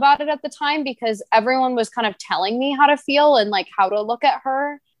feel about it at the time because everyone was kind of telling me how to feel and like how to look at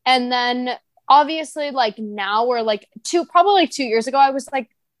her. And then obviously, like now we're like probably 2 years ago, I was like,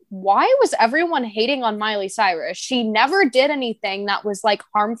 why was everyone hating on Miley Cyrus? She never did anything that was like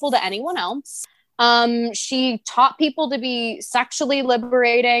harmful to anyone else. She taught people to be sexually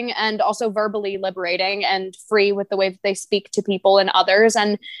liberating and also verbally liberating and free with the way that they speak to people and others.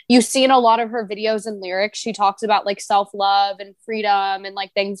 And you see in a lot of her videos and lyrics, she talks about like self-love and freedom and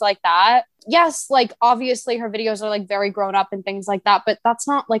like things like that. Yes, like obviously her videos are like very grown up and things like that, but that's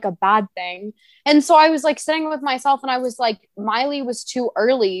not like a bad thing. And so I was like sitting with myself and I was like, Miley was too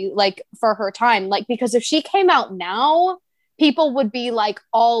early, like for her time, like, because if she came out now, people would be like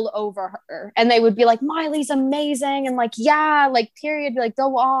all over her and they would be like, Miley's amazing. And like, yeah, like period, like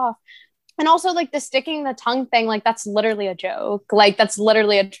go off. And also like the sticking the tongue thing, like that's literally a joke. Like that's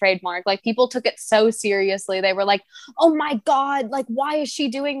literally a trademark. Like people took it so seriously. They were like, oh my God, like why is she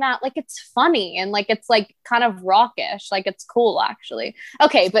doing that? Like it's funny. And like, it's like kind of rockish. Like it's cool actually.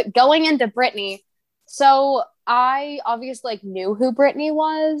 Okay. But going into Britney. So I obviously like knew who Britney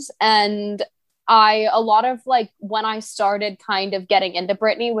was, and a lot of like when I started kind of getting into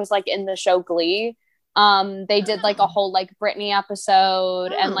Britney was like in the show Glee. They did like a whole like Britney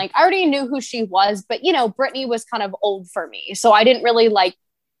episode, and like I already knew who she was, but you know, Britney was kind of old for me. So I didn't really like,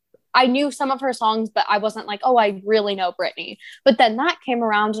 I knew some of her songs, but I wasn't like, oh, I really know Britney. But then that came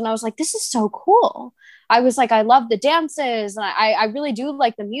around and I was like, this is so cool. I was like, I love the dances and I really do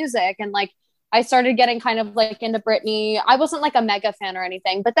like the music. And like, I started getting kind of like into Britney. I wasn't like a mega fan or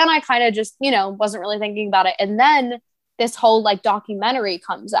anything, but then I kind of just, you know, wasn't really thinking about it. And then this whole like documentary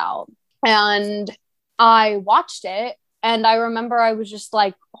comes out and I watched it. And I remember I was just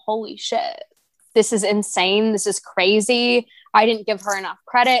like, holy shit, this is insane. This is crazy. I didn't give her enough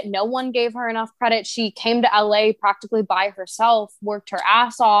credit. No one gave her enough credit. She came to LA practically by herself, worked her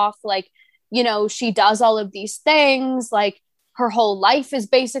ass off. Like, you know, she does all of these things. Like, her whole life is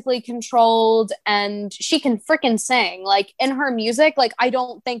basically controlled and she can freaking sing. Like, in her music, like, I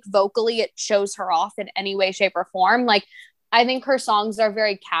don't think vocally it shows her off in any way, shape, or form. Like, I think her songs are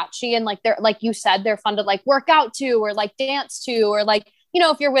very catchy and like they're, like you said, they're fun to like work out to or like dance to, or like, you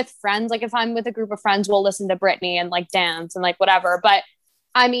know, if you're with friends, like if I'm with a group of friends, we'll listen to Britney and like dance and like whatever. But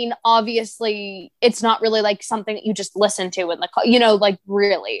I mean, obviously it's not really like something that you just listen to in the, you know, like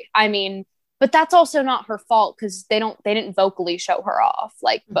really, I mean, but that's also not her fault because they didn't vocally show her off.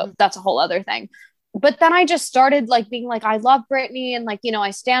 Like, but that's a whole other thing. But then I just started like being like, I love Britney and like, you know,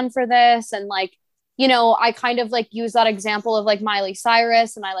 I stand for this. And like, you know, I kind of like use that example of like Miley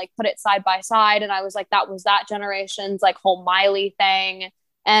Cyrus and I like put it side by side. And I was like, that was that generation's like whole Miley thing.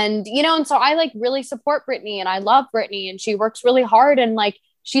 And, you know, and so I like really support Britney and I love Britney and she works really hard and like,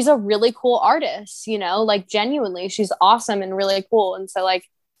 she's a really cool artist, you know, like genuinely she's awesome and really cool. And so like,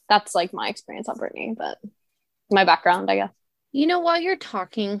 that's like my experience on Britney, but my background, I guess. You know, while you're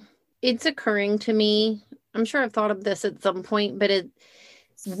talking, it's occurring to me, I'm sure I've thought of this at some point, but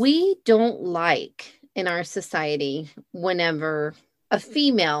we don't like in our society whenever a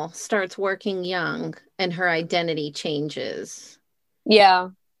female starts working young and her identity changes. Yeah.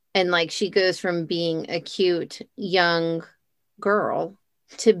 And like she goes from being a cute young girl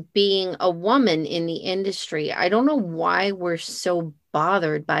to being a woman in the industry. I don't know why we're so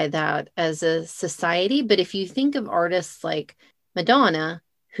bothered by that as a society, but if you think of artists like Madonna,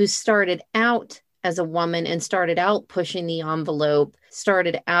 who started out as a woman and started out pushing the envelope,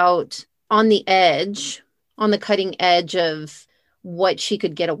 started out on the edge, on the cutting edge of what she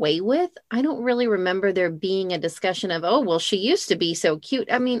could get away with. I don't really remember there being a discussion of, oh, well, she used to be so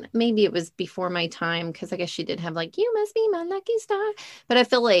cute. I mean, maybe it was before my time because I guess she did have like, you must be my lucky star. But I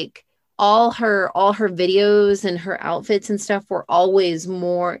feel like all her videos and her outfits and stuff were always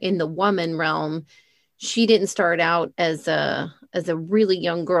more in the woman realm. She didn't start out as a really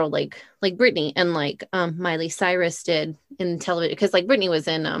young girl like Britney and like Miley Cyrus did in television, because like Britney was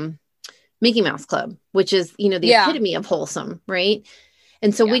in Mickey Mouse Club, which is, you know, the epitome of wholesome, right?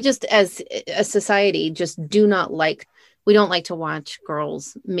 And so we just, as a society, just we don't like to watch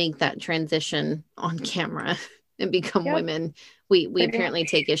girls make that transition on camera and become women. We apparently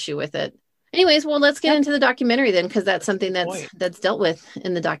take issue with it. Anyways, well, let's get into the documentary then, because that's something that's dealt with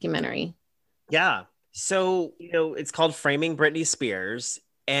in the documentary. Yeah. So, you know, it's called Framing Britney Spears,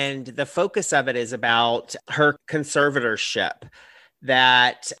 and the focus of it is about her conservatorship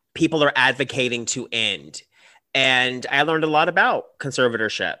that people are advocating to end. And I learned a lot about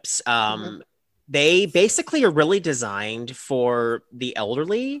conservatorships. They basically are really designed for the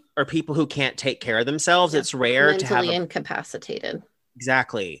elderly or people who can't take care of themselves. It's rare to have incapacitated.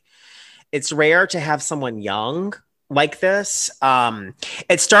 Exactly. It's rare to have someone young like this.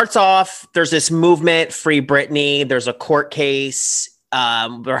 It starts off, there's this movement, Free Britney. There's a court case.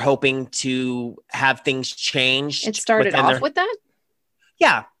 We're hoping to have things changed. It started off with that?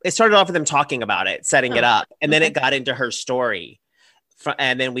 Yeah. It started off with them talking about it, setting it up. And then it got into her story.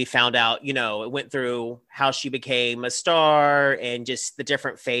 And then we found out, you know, it went through how she became a star and just the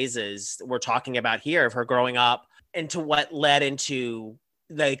different phases we're talking about here of her growing up into what led into,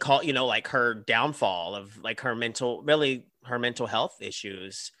 they call, you know, like her downfall of like her mental health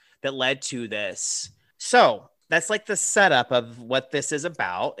issues that led to this. So that's like the setup of what this is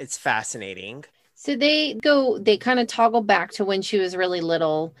about. It's fascinating. So they kind of toggle back to when she was really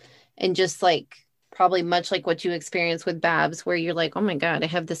little and just like probably much like what you experienced with Babs, where you're like, oh my God, I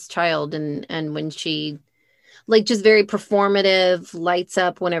have this child. And when she like just very performative, lights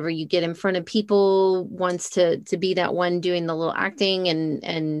up whenever you get in front of people, wants to be that one doing the little acting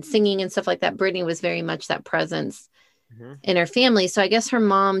and singing and stuff like that. Britney was very much that presence in her family. So I guess her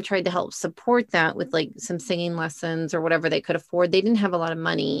mom tried to help support that with like some singing lessons or whatever they could afford. They didn't have a lot of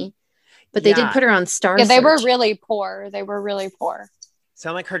money, but they did put her on Star Yeah, they Search. were really poor.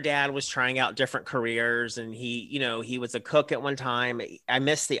 Sound like her dad was trying out different careers, and he was a cook at one time. I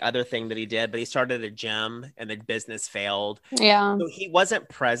missed the other thing that he did, but he started a gym and the business failed. Yeah. So he wasn't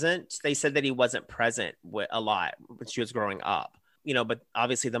present. They said that he wasn't present a lot when she was growing up, but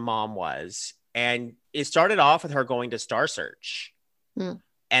obviously the mom was. And it started off with her going to Star Search.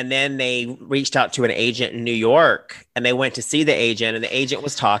 And then they reached out to an agent in New York, and they went to see the agent, and the agent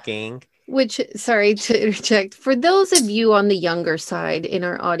was talking. Which, sorry to interject, for those of you on the younger side in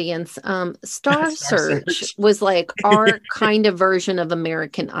our audience, Star Search was like our kind of version of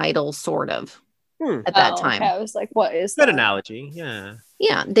American Idol, sort of, at that time. Okay. I was like, what is Good that? analogy. Yeah.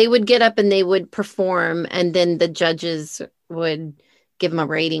 Yeah, they would get up and they would perform, and then the judges would give them a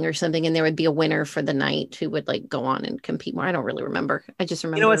rating or something, and there would be a winner for the night who would like go on and compete more. I don't really remember. I just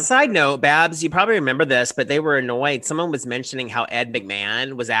remember. A side note, Babs, you probably remember this, but they were annoyed. Someone was mentioning how Ed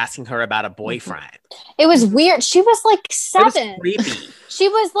McMahon was asking her about a boyfriend. It was weird. She was like 7. It was creepy. She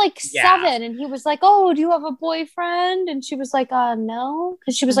was like 7, and he was like, "Oh, do you have a boyfriend?" And she was like, "No,"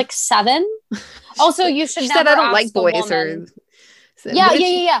 because she was like 7. Also, you should. She never said, "I don't ask like boys." woman. Yeah.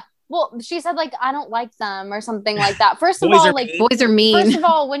 Yeah. Well, she said like, "I don't like them" or something like that. First of Boys all, are like mean. Boys are mean. First of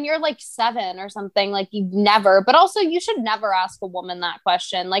all, when you're like 7 or something, like you never. But also, you should never ask a woman that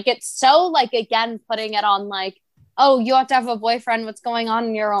question. Like, it's so like again putting it on like, oh, you have to have a boyfriend. What's going on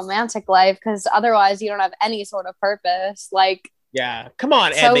in your romantic life? Because otherwise, you don't have any sort of purpose. Like. Yeah, come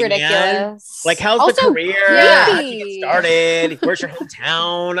on, So Ed McMahon. ridiculous. Like, how's Also, the career? How did you get started? Where's your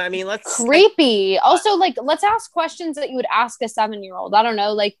hometown? I mean, creepy. Also, like, let's ask questions that you would ask a 7-year-old. I don't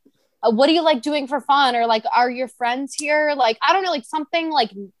know, like, what do you like doing for fun? Or like, are your friends here? Like, I don't know, like something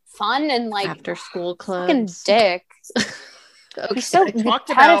like fun and like after school clubs. Fucking dick. Okay. So talked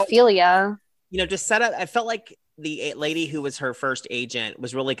about pedophilia. Just set up. I felt like the lady who was her first agent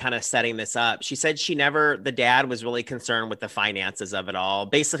was really kind of setting this up. She said the dad was really concerned with the finances of it all.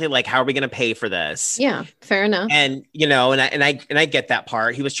 Basically, like, how are we going to pay for this? Yeah, fair enough. And I get that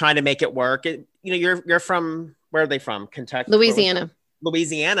part. He was trying to make it work. You're from, where are they from? Kentucky,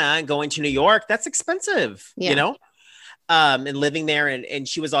 Louisiana, and going to New York, that's expensive. Yeah. And living there, and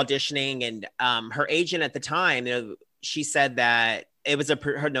she was auditioning, and her agent at the time, she said that it was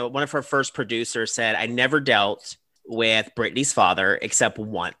one of her first producers said, "I never dealt with Britney's father except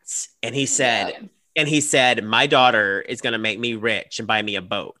once," and he said, "My daughter is going to make me rich and buy me a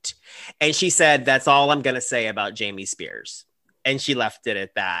boat," and she said, "That's all I'm going to say about Jamie Spears," and she left it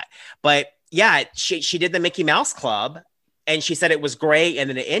at that. But yeah, she did the Mickey Mouse Club. And she said it was great, and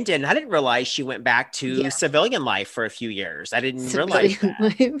then it ended. And I didn't realize she went back to civilian life for a few years. I didn't realize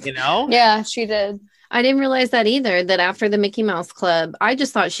that, Yeah, she did. I didn't realize that either, that after the Mickey Mouse Club, I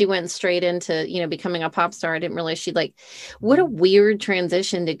just thought she went straight into, becoming a pop star. I didn't realize what a weird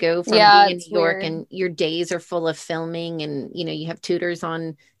transition to go from being in New York and your days are full of filming and, you have tutors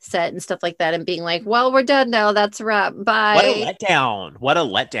on set and stuff like that and being like, well, we're done now. That's a wrap. Bye. What a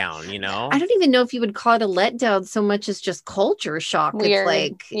letdown, I don't even know if you would call it a letdown so much as just culture shock. Weird.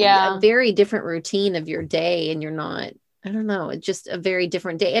 It's like a very different routine of your day and you're not, I don't know, it's just a very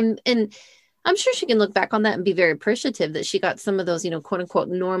different day. And I'm sure she can look back on that and be very appreciative that she got some of those, quote unquote,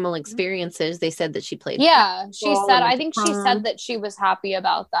 normal experiences. They said that she played. Yeah, she said, I think she said that she was happy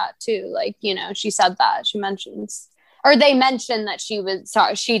about that too. Like, she said that they mentioned that she was,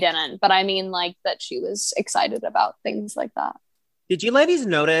 sorry, she didn't, but I mean like that she was excited about things like that. Did you ladies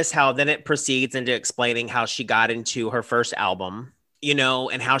notice how then it proceeds into explaining how she got into her first album?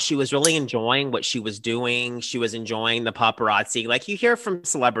 And how she was really enjoying what she was doing. She was enjoying the paparazzi. Like you hear from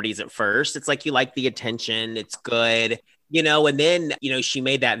celebrities at first, it's like you like the attention. It's good, and then, she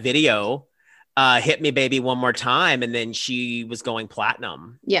made that video, Hit Me Baby One More Time. And then she was going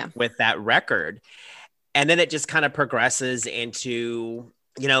platinum with that record. And then it just kind of progresses into,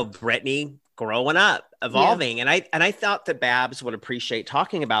 Britney growing up, evolving. Yeah. And I thought that Babs would appreciate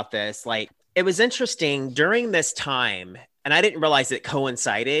talking about this. Like it was interesting during this time. And I didn't realize it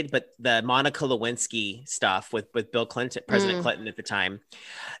coincided, but the Monica Lewinsky stuff with Bill Clinton, President Clinton at the time,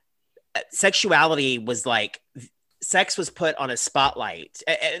 sexuality was like, sex was put on a spotlight.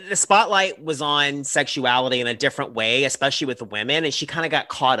 The spotlight was on sexuality in a different way, especially with women. And she kind of got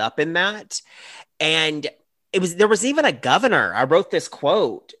caught up in that. And there was even a governor. I wrote this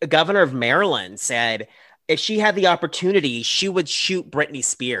quote. A governor of Maryland said, if she had the opportunity, she would shoot Britney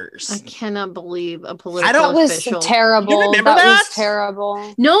Spears. I cannot believe a political That was official. terrible. You remember that that? was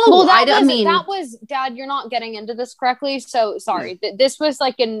terrible. No, Well, I mean, that was, Dad, you're not getting into this correctly. So sorry. This was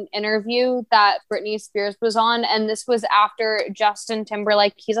like an interview that Britney Spears was on. And this was after Justin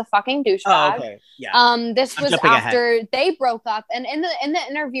Timberlake. He's a fucking douchebag. Oh, okay. Yeah. This was after they broke up. And in the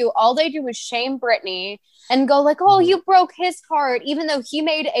interview, all they do was shame Britney and go like, oh, you broke his heart, even though he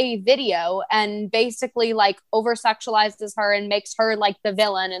made a video and basically like over sexualizes her and makes her like the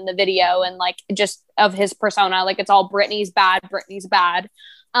villain in the video and like just of his persona. Like it's all Britney's bad.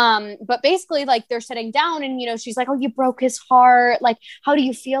 But basically like they're sitting down and, you know, she's like, oh, you broke his heart. Like, how do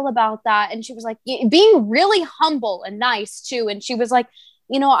you feel about that? And she was like, being really humble and nice too. And she was like,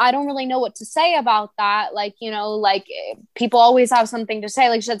 you know, I don't really know what to say about that. Like, you know, like people always have something to say.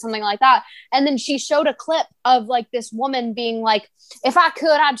 Like she said something like that. And then she showed a clip of like this woman being like, if I could,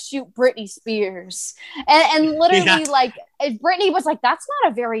 I'd shoot Britney Spears. And literally like Britney was like, that's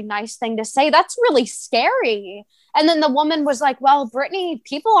not a very nice thing to say. That's really scary. And then the woman was like, well, Britney,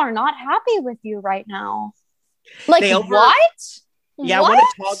 people are not happy with you right now. Like, what? Yeah, I want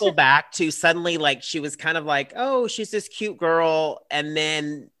to toggle back to suddenly, like, she was kind of like, oh, she's this cute girl. And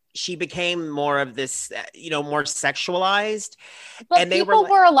then she became more of this, you know, more sexualized. But and people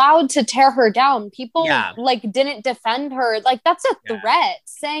were allowed to tear her down. People like didn't defend her. Like, that's a threat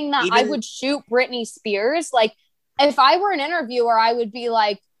saying that I would shoot Britney Spears. Like, if I were an interviewer, I would be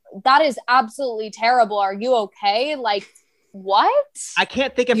like, that is absolutely terrible. Are you okay? Like, what? I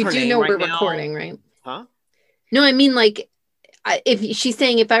can't think of her name. You do know we're recording, right? Huh? No, I mean, like, if she's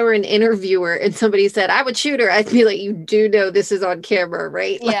saying if I were an interviewer and somebody said I would shoot her, I'd be like, you do know this is on camera,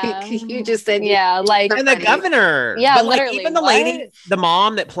 right? Yeah. Like you just said, like, and the governor, yeah, but literally, like, even the lady, the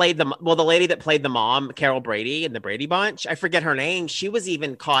mom that played the lady that played the mom, Carol Brady in the Brady Bunch, I forget her name. She was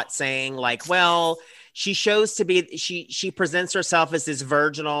even caught saying like, well, she shows to be she presents herself as this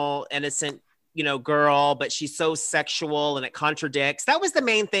virginal, innocent, you know, girl, but she's so sexual and it contradicts. That was the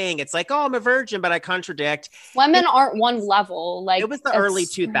main thing. It's like, oh, I'm a virgin, but I contradict. Women aren't one level. Like, it was the early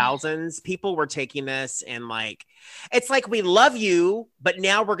 2000s. People were taking this and like, it's like, we love you, but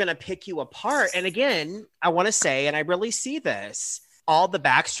now we're going to pick you apart. And again, I want to say, and I really see this, all the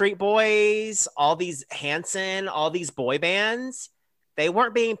Backstreet Boys, all these Hanson, all these boy bands, they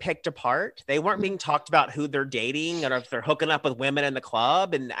weren't being picked apart. They weren't being talked about who they're dating or if they're hooking up with women in the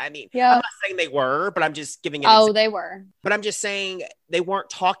club. And I mean, I'm not saying they were, but I'm just giving it. Oh, they were. But I'm just saying they weren't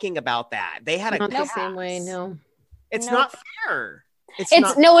talking about that. They had not the same way. No, it's not fair.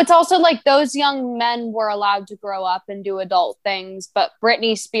 It's also like those young men were allowed to grow up and do adult things, but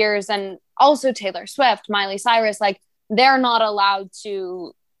Britney Spears and also Taylor Swift, Miley Cyrus, like they're not allowed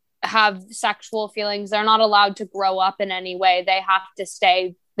to have sexual feelings. They're not allowed to grow up in any way. They have to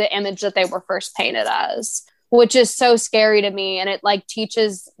stay the image that they were first painted as, which is so scary to me. And it like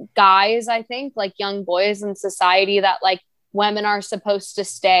teaches guys, I think, like young boys in society that like women are supposed to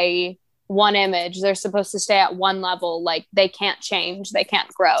stay one image. They're supposed to stay at one level. Like they can't change, they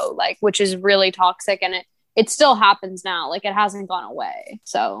can't grow, like, which is really toxic. And it still happens now. Like it hasn't gone away.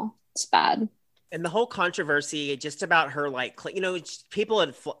 So it's bad. And the whole controversy just about her, like, you know, people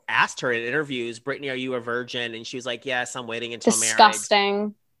had asked her in interviews, Britney, are you a virgin? And she was like, yes, I'm waiting until marriage.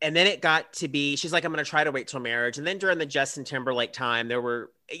 Disgusting. And then it got to be, she's like, I'm going to try to wait till marriage. And then during the Justin Timberlake time, there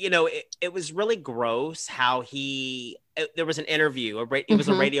were, you know, it was really gross how there was an interview, it was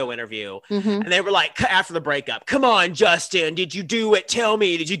a radio interview. And they were like, after the breakup, come on, Justin, did you do it? Tell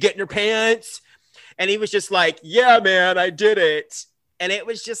me, did you get in your pants? And he was just like, yeah, man, I did it. And it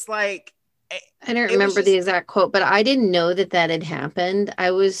was just like, I don't remember the exact quote, but I didn't know that had happened.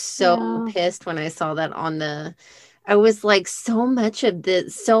 I was so pissed when I saw that I was like, so much of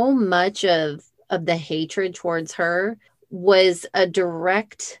the hatred towards her was a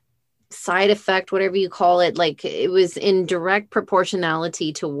direct side effect, whatever you call it. Like it was in direct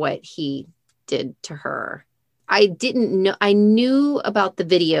proportionality to what he did to her. I didn't know. I knew about the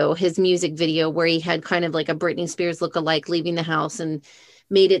video, his music video, where he had kind of like a Britney Spears lookalike leaving the house and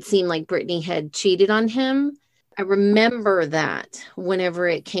made it seem like Britney had cheated on him. I remember that whenever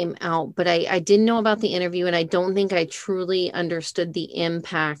it came out, but I didn't know about the interview, and I don't think I truly understood the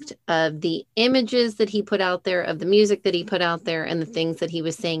impact of the images that he put out there, of the music that he put out there, and the things that he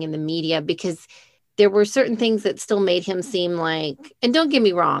was saying in the media, because there were certain things that still made him seem like, and don't get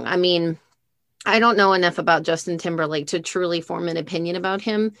me wrong, I mean, I don't know enough about Justin Timberlake to truly form an opinion about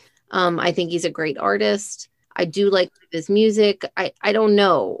him. I think he's a great artist. I do like his music. I don't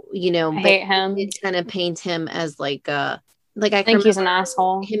know, you know, I hate him. It kind of paints him as like a Like I think he's an remember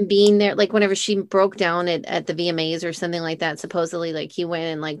asshole. him being there, like whenever she broke down at the VMAs or something like that, supposedly like he went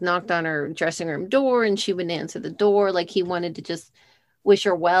and like knocked on her dressing room door and she wouldn't answer the door. Like he wanted to just wish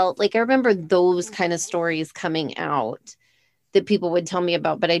her well. Like I remember those kind of stories coming out that people would tell me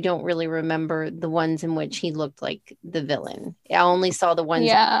about, but I don't really remember the ones in which he looked like the villain. I only saw the ones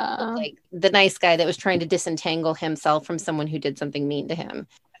that looked like the nice guy that was trying to disentangle himself from someone who did something mean to him.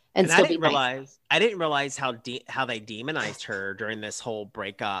 And I didn't realize how they demonized her during this whole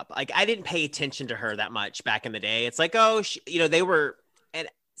breakup. Like I didn't pay attention to her that much back in the day. It's like, oh, they were, and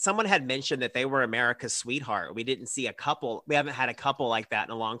someone had mentioned that they were America's sweetheart. We didn't see a couple. We haven't had a couple like that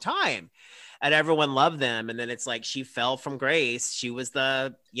in a long time, and everyone loved them. And then it's like she fell from grace. She was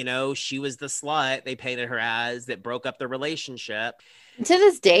the slut they painted her as that broke up the relationship. To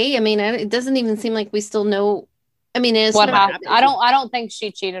this day, I mean, it doesn't even seem like we still know. I mean, it's what happened. I don't think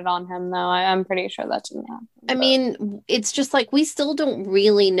she cheated on him though. I'm pretty sure that didn't happen. I mean, it's just like we still don't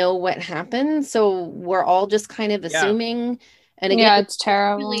really know what happened, so we're all just kind of assuming. And again, it's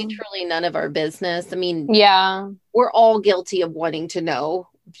terrible. Really, truly none of our business. I mean, we're all guilty of wanting to know.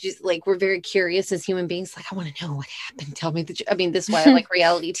 Just like we're very curious as human beings. Like, I want to know what happened. Tell me I mean, this is why I like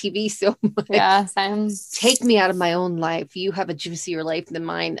reality TV so much. Yeah, same. Take me out of my own life. You have a juicier life than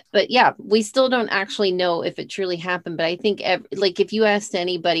mine. But yeah, we still don't actually know if it truly happened. But I think like if you asked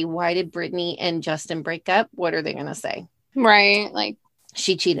anybody, why did Brittany and Justin break up? What are they going to say? Right. Like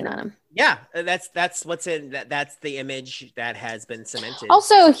she cheated on him. Yeah, that's what's in that. That's the image that has been cemented.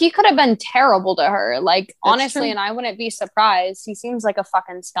 Also, he could have been terrible to her. Like, that's honestly, true. And I wouldn't be surprised. He seems like a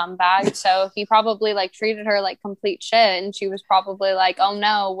fucking scumbag. So he probably like treated her like complete shit. And she was probably like, oh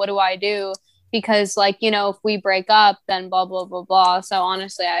no, what do I do? Because like, if we break up, then blah, blah, blah, blah. So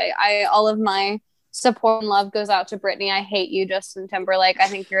honestly, I all of my support and love goes out to Brittany. I hate you, Justin Timberlake. I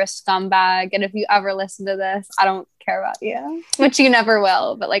think you're a scumbag. And if you ever listen to this, I don't care about you, which you never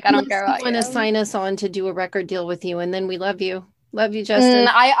will, but like I don't care about you. Want to sign us on to do a record deal with you, and then we love you, Justin.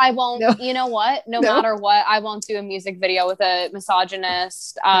 I won't. No. You know what? No matter what, I won't do a music video with a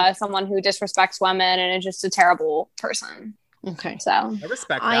misogynist, someone who disrespects women, and is just a terrible person. Okay, so I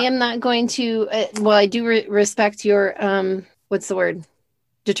respect that. I am not going to. Well, I do respect your what's the word?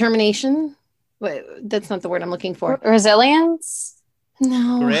 Determination. Wait, that's not the word I'm looking for. Resilience.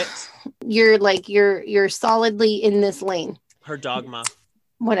 No. Grit. You're solidly in this lane. Her dogma.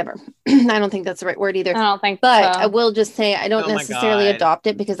 Whatever. I don't think that's the right word either. I don't think but so. I will just say I don't necessarily adopt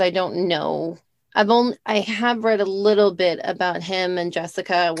it because I don't know. I have read a little bit about him and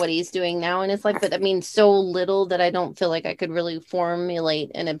Jessica, what he's doing now in his life, but I mean so little that I don't feel like I could really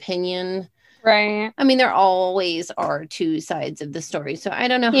formulate an opinion. Right. I mean, there always are two sides of the story. So I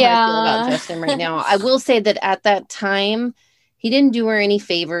don't know how I feel about Justin right now. I will say that at that time, he didn't do her any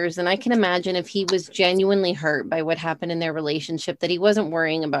favors. And I can imagine if he was genuinely hurt by what happened in their relationship, that he wasn't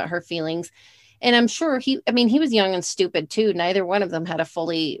worrying about her feelings. And I'm sure he was young and stupid too. Neither one of them had a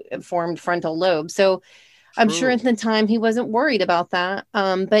fully formed frontal lobe. So I'm sure at the time he wasn't worried about that.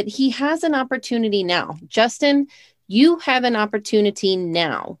 But he has an opportunity now. Justin, you have an opportunity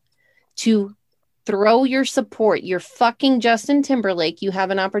now to throw your support. You're fucking Justin Timberlake. You have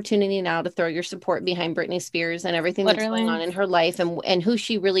an opportunity now to throw your support behind Britney Spears and everything that's going on in her life and who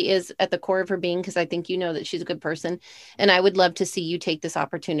she really is at the core of her being, because I think you know that she's a good person. And I would love to see you take this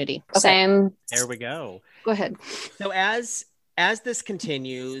opportunity. Okay. Same. There we go. Go ahead. So as this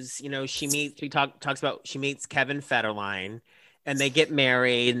continues, she meets Kevin Federline and they get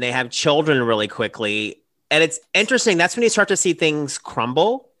married and they have children really quickly. And it's interesting. That's when you start to see things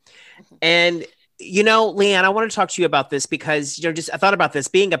crumble. And, Leanne, I want to talk to you about this because, I thought about this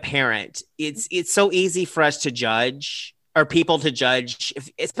being a parent. It's so easy for us to judge or people to judge,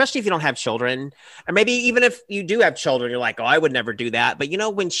 especially if you don't have children, or maybe even if you do have children, you're like, oh, I would never do that. But,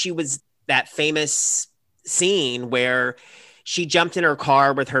 when she was that famous scene where she jumped in her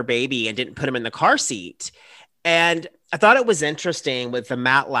car with her baby and didn't put him in the car seat. And I thought it was interesting with the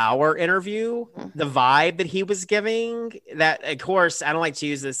Matt Lauer interview, the vibe that he was giving, that, of course, I don't like to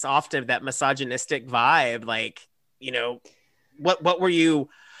use this often, that misogynistic vibe. Like, what were you,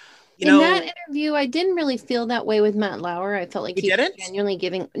 in that interview, I didn't really feel that way with Matt Lauer. I felt like he was genuinely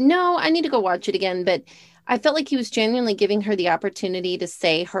giving, no, I need to go watch it again, but I felt like he was genuinely giving her the opportunity to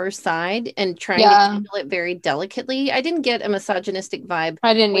say her side and trying to handle it very delicately. I didn't get a misogynistic vibe.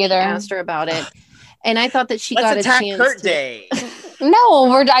 I didn't either. I asked her about it. And I thought that she got a chance. Kurt Day.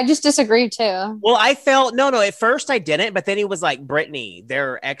 No, I just disagree too. Well, I felt no. At first I didn't, but then he was like, Brittany,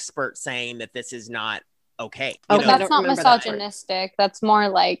 they're experts saying that this is not okay. That's not misogynistic. That's more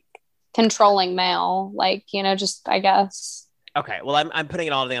like controlling male. Like, just I guess. Okay. Well, I'm putting it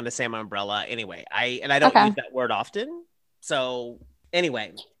all on the same umbrella anyway. I don't use that word often. So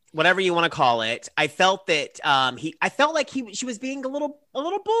anyway, whatever you want to call it, I felt that she was being a little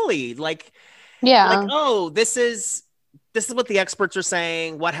bullied. Like, oh, this is what the experts are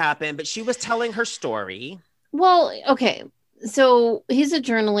saying, what happened, but she was telling her story. Well, okay. So he's a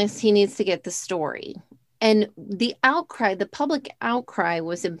journalist, he needs to get the story. And the public outcry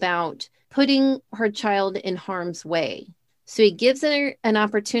was about putting her child in harm's way. So he gives her an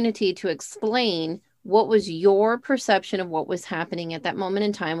opportunity to explain what was your perception of what was happening at that moment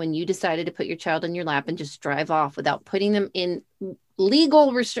in time when you decided to put your child in your lap and just drive off without putting them in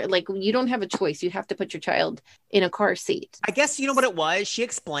legal like you don't have a choice. You have to put your child in a car seat. I guess you know what it was? She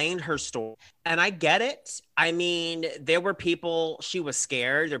explained her story and I get it. I mean, there were people, she was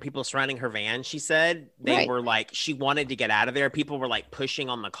scared. There were people surrounding her van. She said they were like, she wanted to get out of there. People were like pushing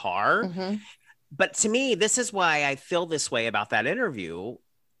on the car. Mm-hmm. But to me, this is why I feel this way about that interview.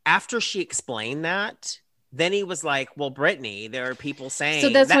 After she explained that, then he was like, well, Brittany, there are people saying. So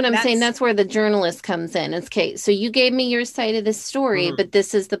that's what I'm saying. That's where the journalist comes in. It's okay. So you gave me your side of the story, but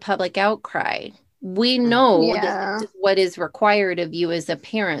this is the public outcry. We know that what is required of you as a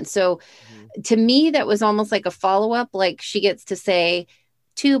parent. So to me, that was almost like a follow-up. Like she gets to say,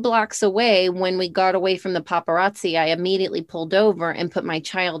 2 blocks away, when we got away from the paparazzi, I immediately pulled over and put my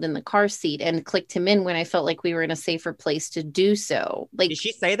child in the car seat and clicked him in when I felt like we were in a safer place to do so. Like, did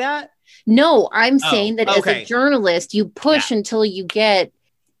she say that? No, I'm saying that as a journalist, you push until you get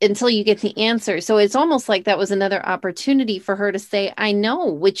the answer. So it's almost like that was another opportunity for her to say, I know,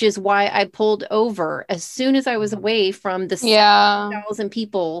 which is why I pulled over as soon as I was away from the 7,000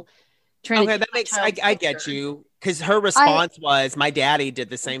 people trying to. Okay, that makes, I get you. Because her response was, my daddy did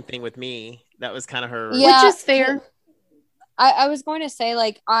the same thing with me. That was kind of her. Yeah, which is fair. I was going to say,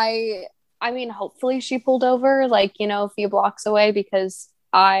 like, I mean, hopefully she pulled over, like, you know, a few blocks away, because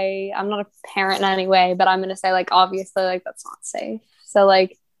I'm not a parent in any way, but I'm going to say, like, obviously, like, that's not safe. So,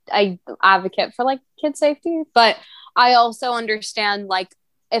 like, I advocate for, like, kid safety. But I also understand, like,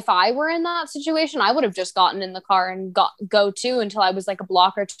 if I were in that situation, I would have just gotten in the car and go to until I was like a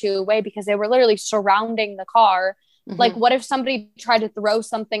block or 2 away, because they were literally surrounding the car. Mm-hmm. Like, what if somebody tried to throw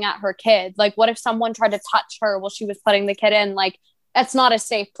something at her kid? Like, what if someone tried to touch her while she was putting the kid in? Like, that's not a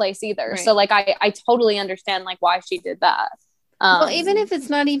safe place either. Right. So, like, I totally understand, like, why she did that. Well, even if it's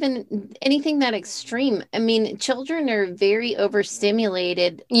not even anything that extreme, I mean, children are very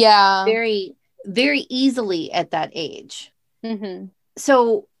overstimulated. Yeah. Very, very easily at that age. Mm-hmm.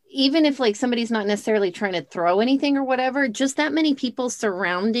 So even if like somebody's not necessarily trying to throw anything or whatever, just that many people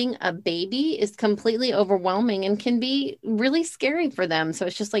surrounding a baby is completely overwhelming and can be really scary for them. So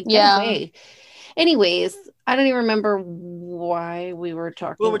it's just like, get away. Anyways, I don't even remember why we were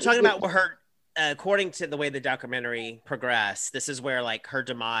talking. Well, we're talking about her, according to the way the documentary progressed, this is where like her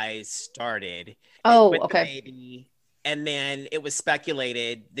demise started. Oh, with okay. The baby, and then it was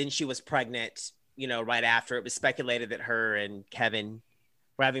speculated, then she was pregnant, you know, right after. It was speculated that her and Kevin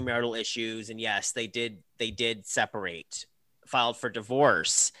were having marital issues. And yes, they did separate, filed for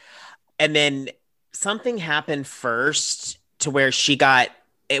divorce. And then something happened first to where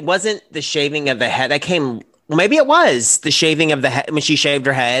it wasn't the shaving of the head that came. Well, maybe it was the shaving of the head when she shaved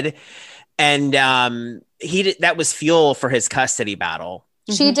her head. And that was fuel for his custody battle.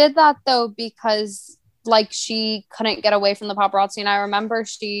 She did that though, because like she couldn't get away from the paparazzi. And I remember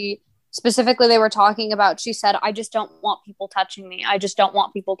specifically, they were talking about, she said, I just don't want people touching me. I just don't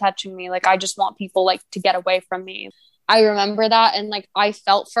want people touching me. Like, I just want people like to get away from me. I remember that. And like, I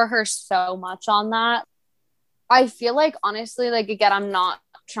felt for her so much on that. I feel like, honestly, like, again, I'm not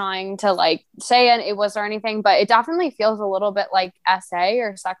trying to like say it was or anything, but it definitely feels a little bit like SA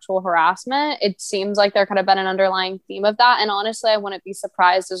or sexual harassment. It seems like there could have been an underlying theme of that. And honestly, I wouldn't be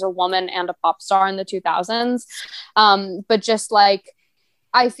surprised as a woman and a pop star in the 2000s. But just like,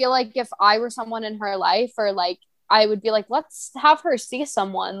 I feel like if I were someone in her life, or like, I would be like, let's have her see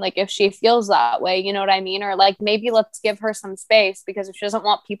someone, like if she feels that way, you know what I mean? Or like, maybe let's give her some space, because if she doesn't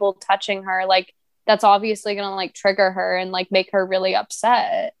want people touching her, like that's obviously going to like trigger her and like make her really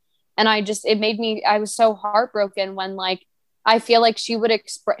upset. And I was so heartbroken when like, I feel like she would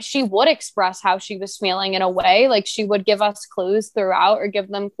express how she was feeling in a way, like she would give us clues throughout, or give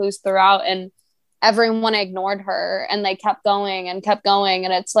them clues throughout. And everyone ignored her, and they kept going and kept going.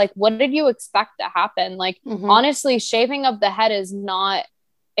 And it's like, what did you expect to happen? Like, honestly, shaving of the head is not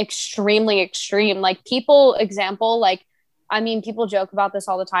extremely extreme. Like people joke about this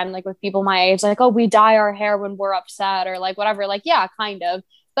all the time, like with people my age, like, oh, we dye our hair when we're upset, or like whatever. Like, yeah, kind of.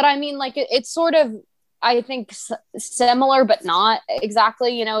 But I mean, like, it's sort of, I think similar, but not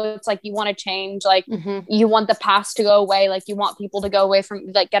exactly, you know, it's like, you want to change, like you want the past to go away. Like you want people to go away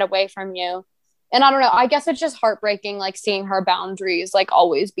from, like, get away from you. And I don't know, I guess it's just heartbreaking, like seeing her boundaries like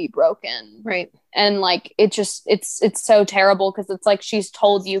always be broken. Right. And like it just it's so terrible because it's like she's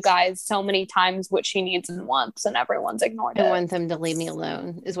told you guys so many times what she needs and wants, and everyone's ignored it. I want them to leave me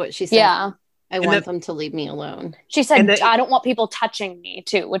alone, is what she said. Yeah. I want them to leave me alone. She said, I don't want people touching me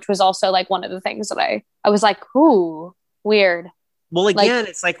too, which was also like one of the things that I was like, ooh, weird. Well, again,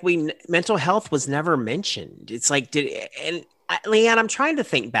 it's like mental health was never mentioned. It's like, Leanne, I'm trying to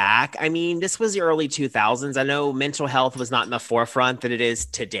think back. I mean, this was the early 2000s. I know mental health was not in the forefront that it is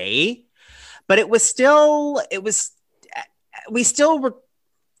today, but it was still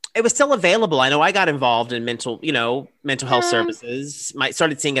available. I know I got involved in mental health services.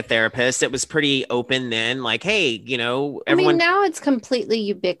 Started seeing a therapist. It was pretty open then. Like, hey, everyone. I mean, now it's completely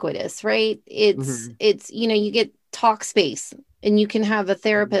ubiquitous, right? It's you get Talkspace, and you can have a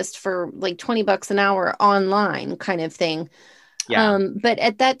therapist for like $20 an hour online, kind of thing. Yeah. But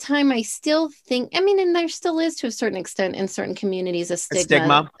at that time, I still think, and there still is to a certain extent in certain communities a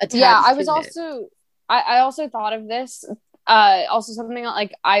stigma. Yeah, I was also, I also thought of this. Also something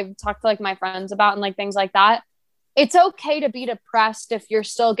like I've talked to like my friends about and like things like that. It's okay to be depressed if you're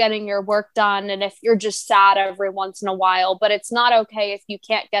still getting your work done and if you're just sad every once in a while, but it's not okay if you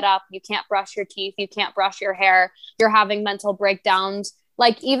can't get up, you can't brush your teeth, you can't brush your hair, you're having mental breakdowns.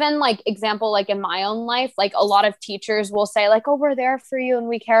 Like even like example, like in my own life, like a lot of teachers will say like, oh, we're there for you and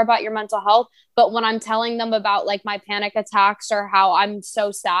we care about your mental health. But when I'm telling them about like my panic attacks or how I'm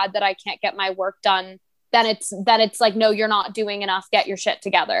so sad that I can't get my work done, then it's like, no, you're not doing enough. Get your shit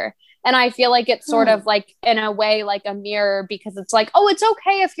together. And I feel like it's sort of like in a way like a mirror, because it's like, oh, it's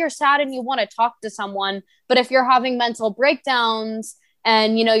okay if you're sad and you want to talk to someone. But if you're having mental breakdowns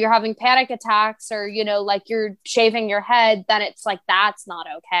and, you're having panic attacks or, like you're shaving your head, then it's like, that's not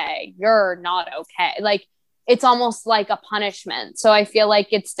okay. You're not okay. Like it's almost like a punishment. So I feel like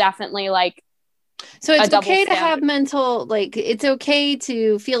it's definitely like, so it's okay to have mental, like it's okay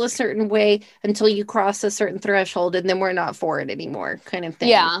to feel a certain way until you cross a certain threshold and then we're not for it anymore, kind of thing.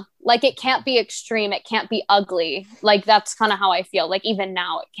 Yeah. Like it can't be extreme. It can't be ugly. Like that's kind of how I feel. Like even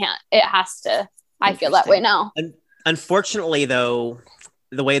now it has to, I feel that way now. Unfortunately though,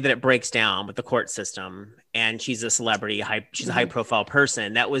 the way that it breaks down with the court system, and she's a celebrity, she's a high profile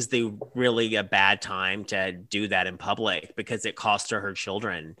person, that was really a bad time to do that in public because it cost her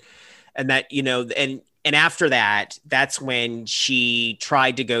children. And that, and after that, that's when she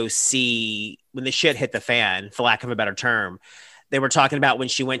tried to go see, when the shit hit the fan, for lack of a better term. They were talking about when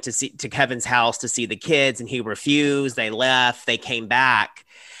she went to Kevin's house to see the kids and he refused. They left, they came back.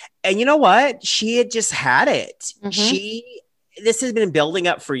 And you know what? She had just had it. This has been building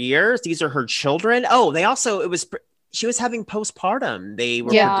up for years. These are her children. Oh, she was having postpartum. They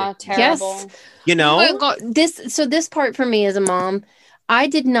were terrible. Yes. Oh my God. This part for me as a mom, I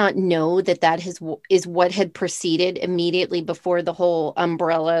did not know that is what had preceded immediately before the whole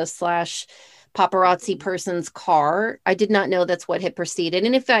umbrella / paparazzi person's car. I did not know that's what had preceded.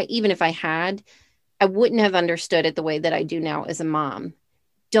 And even if I had, I wouldn't have understood it the way that I do now as a mom.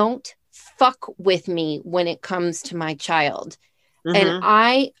 Don't fuck with me when it comes to my child. And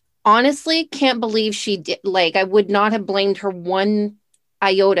I honestly can't believe she did. Like, I would not have blamed her one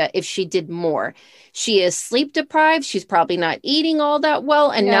iota if she did more. She is sleep deprived. She's probably not eating all that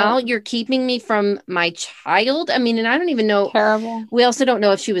well. And now you're keeping me from my child. I mean, and I don't even know. Terrible. We also don't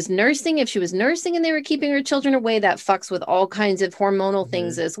know if she was nursing. If she was nursing and they were keeping her children away, that fucks with all kinds of hormonal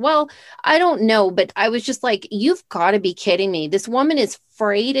things as well. I don't know. But I was just like, you've got to be kidding me. This woman is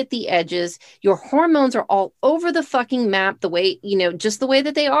frayed at the edges. Your hormones are all over the fucking map, the way, just the way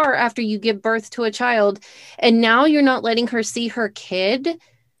that they are after you give birth to a child. And now you're not letting her see her kid.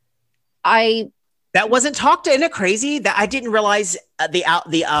 That wasn't talked to. Isn't it crazy that I didn't realize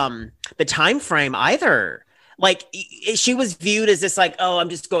the time frame either? Like she was viewed as this like, oh, I'm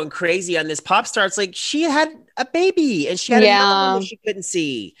just going crazy on this pop star. It's like she had a baby and she had another one that she couldn't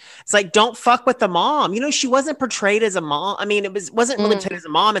see. It's like, don't fuck with the mom. She wasn't portrayed as a mom. I mean, wasn't really portrayed as a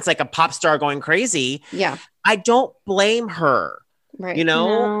mom. It's like a pop star going crazy. Yeah. I don't blame her. Right.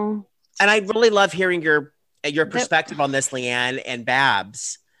 No. And I really love hearing your perspective on this, Leanne and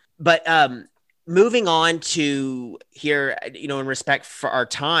Babs. But moving on to here, in respect for our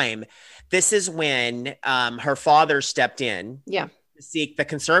time, this is when her father stepped in to seek the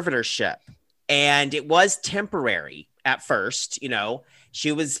conservatorship. And it was temporary at first.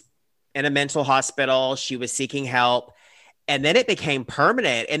 She was in a mental hospital. She was seeking help. And then it became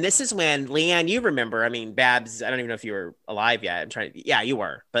permanent. And this is when, Leanne, you remember, I mean, Babs, I don't even know if you were alive yet. Yeah, you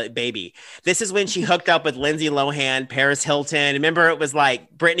were, but baby. This is when she hooked up with Lindsay Lohan, Paris Hilton. Remember, it was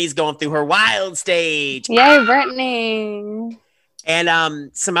like Britney's going through her wild stage. Yay, Britney.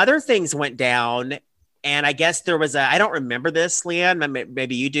 And some other things went down. And I guess there was I don't remember this, Leanne,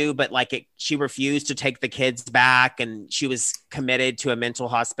 maybe you do, but like she refused to take the kids back and she was committed to a mental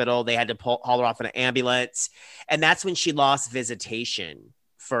hospital. They had to haul her off in an ambulance. And that's when she lost visitation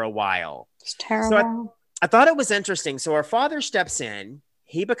for a while. It's terrible. So I thought it was interesting. So her father steps in.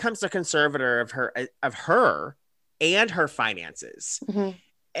 He becomes the conservator of her and her finances. Mm-hmm.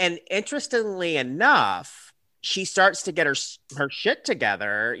 And interestingly enough, she starts to get her shit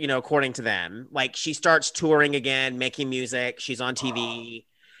together, you know, according to them. Like she starts touring again, making music. She's on TV.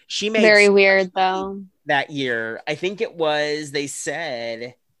 She made very weird though. That year, I think it was, they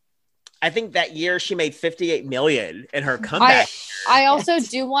said, I think that year she made 58 million in her comeback. I also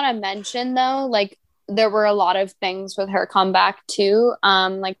do want to mention though, like there were a lot of things with her comeback too.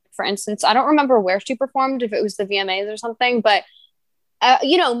 Like for instance, I don't remember where she performed, if it was the VMAs or something, but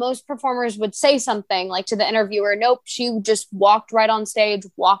you know, most performers would say something like to the interviewer, nope, she just walked right on stage,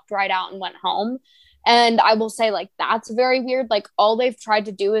 walked right out and went home. And I will say like, that's very weird. Like all they've tried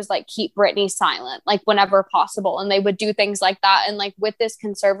to do is like keep Britney silent, like whenever possible. And they would do things like that. And like with this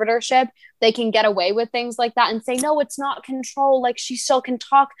conservatorship, they can get away with things like that and say, no, it's not control. Like she still can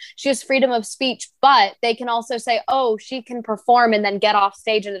talk. She has freedom of speech, but they can also say, oh, she can perform and then get off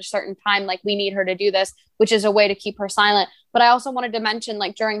stage at a certain time. Like we need her to do this, which is a way to keep her silent. But I also wanted to mention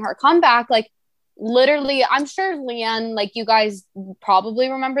like during her comeback, like literally, I'm sure Leanne, like you guys probably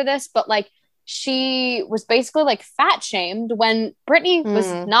remember this, but like she was basically like fat shamed when Britney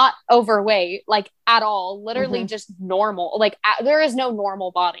was not overweight, like at all, literally just normal. Like there is no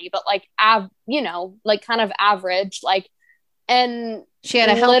normal body, but like, you know, like kind of average, like, and she had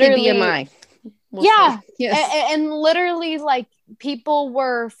a healthy BMI. Yes. And literally like people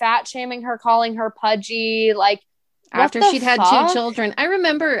were fat shaming her, calling her pudgy, like, after she'd had 2 children. I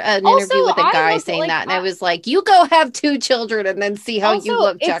remember an interview with a guy saying that, and I was like, you go have 2 children and then see how you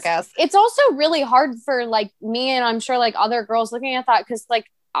look, jackass. It's also really hard for like me, and I'm sure like other girls looking at that, because like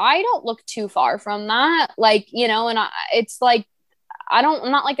I don't look too far from that, like, you know, and it's like I'm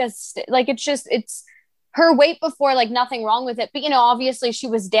not like like it's her weight before, like nothing wrong with it, but you know, obviously she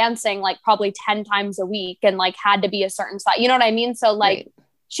was dancing like probably 10 times a week and like had to be a certain size, you know what I mean? So like right.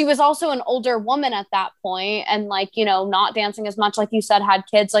 She was also an older woman at that point, and like, you know, not dancing as much, like you said, had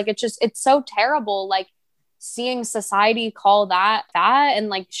kids. Like it's so terrible, like seeing society call that and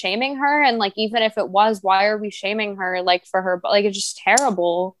like shaming her. And like, even if it was, why are we shaming her like for her? But like, it's just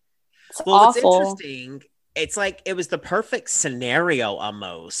terrible. It's awful. It's interesting. It's like it was the perfect scenario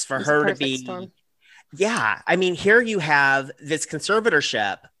almost for her to be storm. Yeah, I mean, here you have this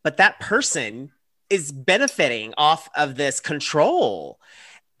conservatorship, but that person is benefiting off of this control.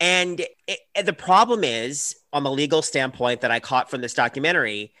 And the problem is, on the legal standpoint that I caught from this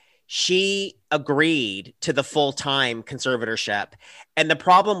documentary, she agreed to the full-time conservatorship. And the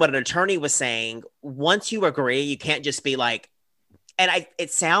problem, what an attorney was saying, once you agree, you can't just be like, and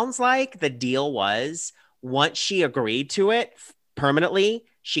it sounds like the deal was, once she agreed to it permanently,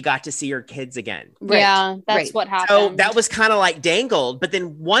 she got to see her kids again. Right. Yeah, that's what happened. So that was kind of like dangled. But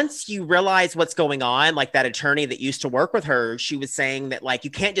then once you realize what's going on, like that attorney that used to work with her, she was saying that like,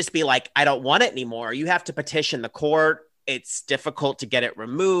 you can't just be like, I don't want it anymore. You have to petition the court. It's difficult to get it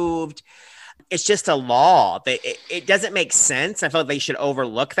removed. It's just a law that it doesn't make sense. I feel like they should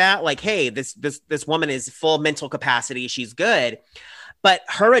overlook that. Like, hey, this woman is full mental capacity. She's good. But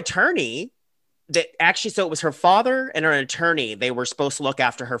her attorney, that actually, so it was her father and her attorney. They were supposed to look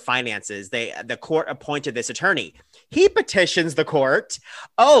after her finances. The court appointed this attorney. He petitions the court.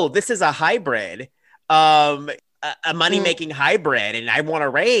 Oh, this is a hybrid, a money-making hybrid, and I want to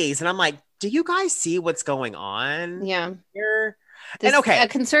raise. And I'm like, do you guys see what's going on? Yeah. Here? And okay, a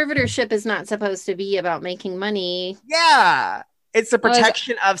conservatorship is not supposed to be about making money. Yeah. It's the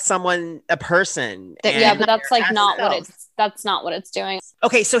protection of someone, a person. Yeah, but that's like that's not what it's doing.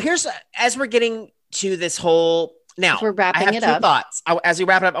 Okay, so here's, as we're getting to this whole, now we're wrapping I have two thoughts. As we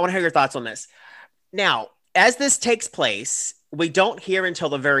wrap it up, I want to hear your thoughts on this. Now, as this takes place, we don't hear until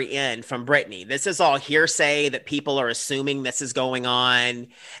the very end from Britney. This is all hearsay that people are assuming this is going on.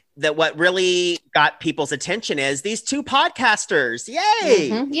 That what really got people's attention is these 2 podcasters. Yay!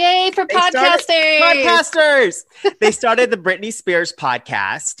 Mm-hmm. Yay for podcasters! They started the Britney Spears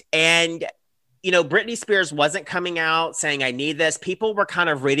podcast, and you know, Britney Spears wasn't coming out saying, I need this. People were kind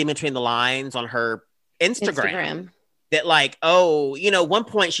of reading between the lines on her Instagram. That like, oh, you know, one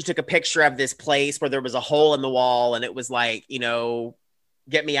point she took a picture of this place where there was a hole in the wall, and it was like, you know,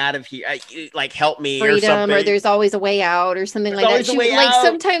 get me out of here, like help me freedom, or something. or there's always a way out or something like that. She would like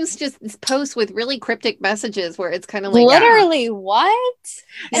sometimes just post with really cryptic messages where it's kind of like literally what?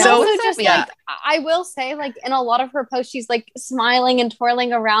 And so also just like I will say, like in a lot of her posts she's like smiling and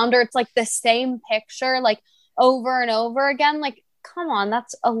twirling around, or it's like the same picture like over and over again. Like, come on,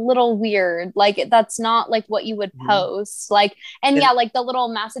 that's a little weird. Like, that's not like what you would post. Like, and yeah, like the little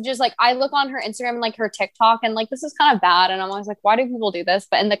messages, like I look on her Instagram and like her TikTok, and like this is kind of bad, and I'm always like, why do people do this?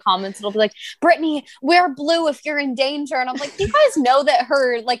 But in the comments it'll be like, Brittany, wear blue if you're in danger, and I'm like, you guys know that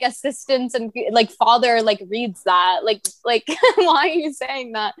her like assistants and like father like reads that, like why are you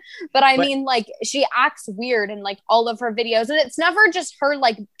saying that? But I mean, like she acts weird in like all of her videos, and it's never just her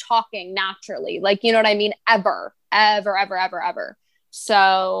like talking naturally, like, you know what I mean, ever.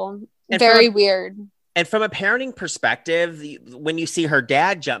 So very weird. And from a parenting perspective, when you see her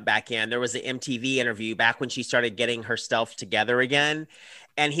dad jump back in, there was an MTV interview back when she started getting herself together again.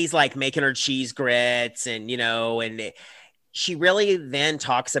 And he's like making her cheese grits and, you know, and she really then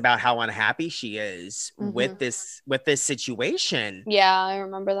talks about how unhappy she is with this situation. Yeah, I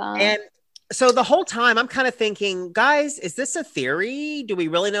remember that. And so the whole time I'm kind of thinking, guys, is this a theory? Do we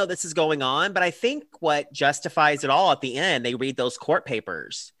really know this is going on? But I think what justifies it all at the end, they read those court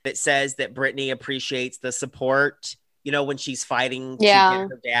papers that says that Brittany appreciates the support, you know, when she's fighting to get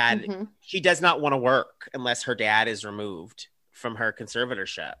her dad. She does not want to work unless her dad is removed from her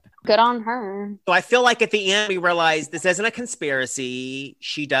conservatorship. Good on her. So I feel like at the end we realize this isn't a conspiracy.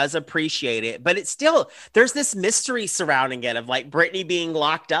 She does appreciate it, but it's still, there's this mystery surrounding it of like Brittany being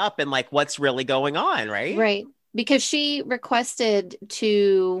locked up and like what's really going on, right? Right. Because she requested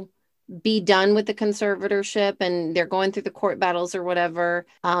to be done with the conservatorship and they're going through the court battles or whatever.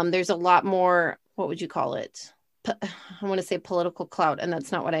 There's a lot more, what would you call it? I want to say political clout, and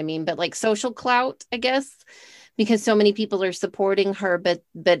that's not what I mean, but like social clout, I guess. Because so many people are supporting her, but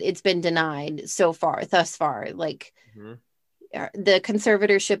it's been denied thus far. Like the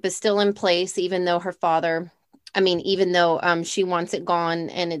conservatorship is still in place, even though she wants it gone.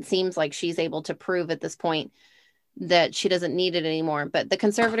 And it seems like she's able to prove at this point that she doesn't need it anymore. But the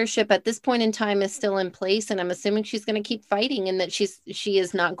conservatorship at this point in time is still in place. And I'm assuming she's going to keep fighting and that she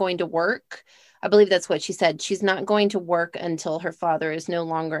is not going to work. I believe that's what she said. She's not going to work until her father is no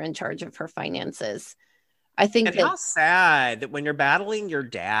longer in charge of her finances. I think and how sad that when you're battling your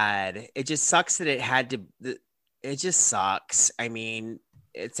dad, it just sucks that it just sucks. I mean,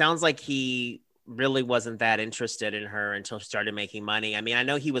 it sounds like he really wasn't that interested in her until she started making money. I mean, I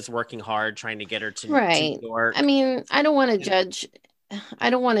know he was working hard trying to get her to New York. I mean, I don't want to judge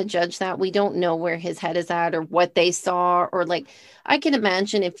that. We don't know where his head is at or what they saw, or like, I can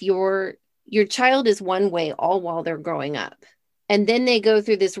imagine if your child is one way all while they're growing up. And then they go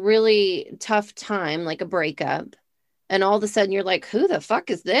through this really tough time, like a breakup. And all of a sudden you're like, who the fuck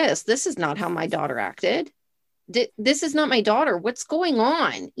is this? This is not how my daughter acted. This is not my daughter. What's going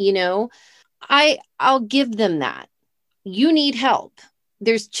on? You know, I'll give them that. You need help.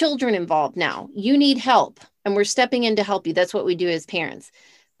 There's children involved now. You need help. And we're stepping in to help you. That's what we do as parents.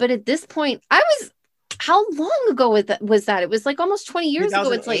 But at this point, how long ago was that? It was like almost 20 years ago.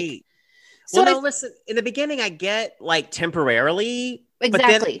 It's like, so well, no, listen, in the beginning, I get like temporarily.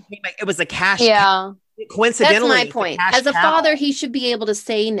 Exactly. But then it was a cash. Yeah. Coincidentally. That's my point. As a father, he should be able to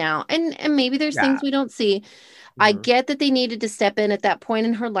say now, and maybe there's things we don't see. I get that they needed to step in at that point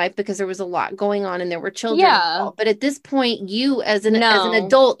in her life because there was a lot going on and there were children involved. But at this point, you as an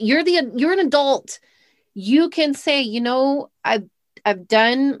adult, you're an adult. You can say, you know, I've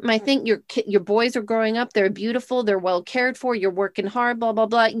done my thing. Your boys are growing up. They're beautiful. They're well cared for. You're working hard, blah, blah,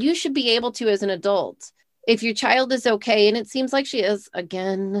 blah. You should be able to as an adult. If your child is okay, and it seems like she is,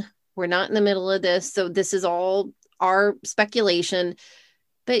 again, we're not in the middle of this. So this is all our speculation.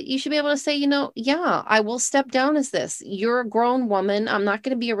 But you should be able to say, you know, yeah, I will step down as this. You're a grown woman. I'm not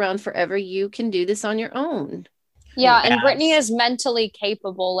going to be around forever. You can do this on your own. Yeah, and Brittany is mentally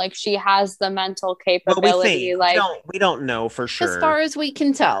capable. Like, she has the mental capability. We don't know for sure. As far as we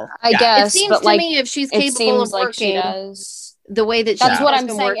can tell. I guess. It seems to me if she's capable of working the way that that's what I'm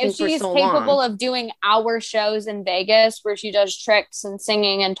saying. If she's capable of doing hour shows in Vegas where she does tricks and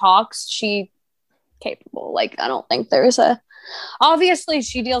singing and talks, she's capable. Like, I don't think there's obviously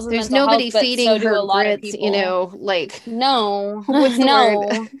she deals with mental nobody health, feeding so her a lot grits, of people. you know, like no.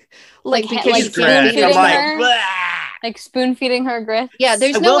 Like because like she can't feed her. Like spoon feeding her grits. Yeah,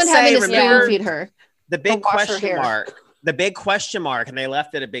 there's no one having to spoon feed her. The big question mark, and they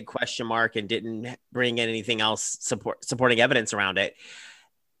left it a big question mark and didn't bring in anything else supporting evidence around it.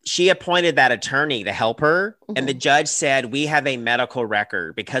 She appointed that attorney to help her, and the judge said, we have a medical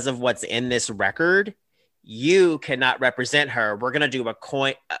record because of what's in this record. you cannot represent her. We're going to do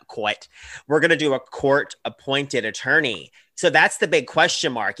we're going to do a court appointed attorney. So that's the big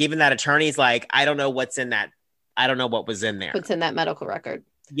question mark. Even that attorney's like, I don't know what's in that. I don't know what was in there. What's in that medical record.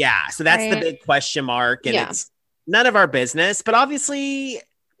 Yeah. So that's the big question mark. And it's none of our business, but obviously.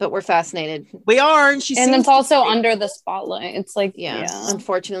 But we're fascinated. We are. And it's also under the spotlight. It's like,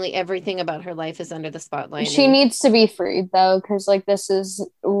 unfortunately, everything about her life is under the spotlight. She needs to be freed, though, because, like, this is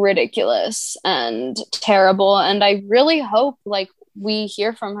ridiculous and terrible. And I really hope, like, we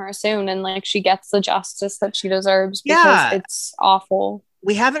hear from her soon and, like, she gets the justice that she deserves because it's awful.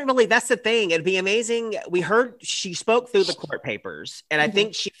 We haven't really, that's the thing. It'd be amazing. We heard she spoke through the court papers, and I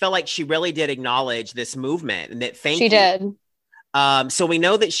think she felt like she really did acknowledge this movement and that she did. So we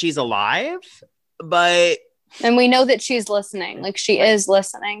know that she's alive, and we know that she's listening. Like, she is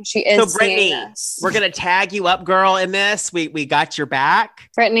listening. She is. So Brittany, we're going to tag you up, girl, in this. We got your back.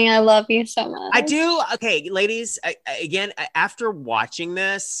 Brittany, I love you so much. I do. Okay, ladies, again, after watching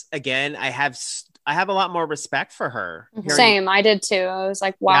this again, I have a lot more respect for her. Same. I did too. I was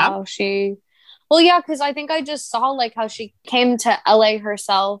like, wow, because I think I just saw, like, how she came to LA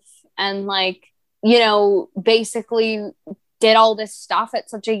herself and, like, you know, basically did all this stuff at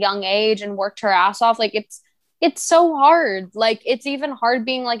such a young age and worked her ass off. Like, it's so hard. Like, it's even hard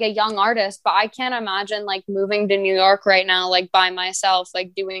being, like, a young artist, but I can't imagine, like, moving to New York right now, like, by myself,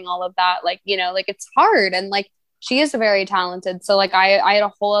 like, doing all of that. Like, you know, like, it's hard. And, like, she is very talented. So, like, I had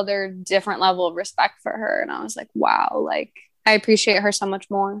a whole other different level of respect for her. And I was like, wow, like, I appreciate her so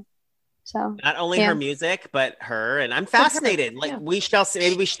much more. So not only her music, but her. And I'm fascinated. Like, we shall see.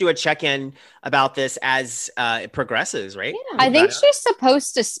 Maybe we should do a check-in about this as it progresses, right? Yeah. I think she's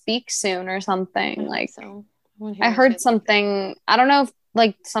supposed to speak soon or something. Like, so I heard something. I don't know if,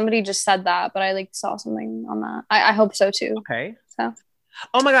 like, somebody just said that, but I, like, saw something on that. I hope so too. Okay. So.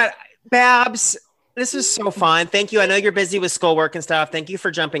 Oh my God, Babs. This is so fun. Thank you. I know you're busy with schoolwork and stuff. Thank you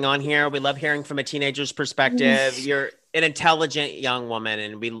for jumping on here. We love hearing from a teenager's perspective. You're an intelligent young woman,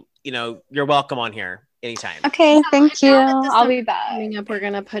 and you're welcome on here anytime. Okay, thank you. I'll be back. Coming up, we're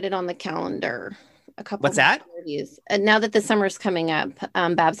gonna put it on the calendar. A couple. What's that? And now that the summer's coming up,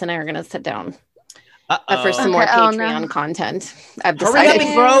 Babs and I are gonna sit down for some more Patreon content. I've decided.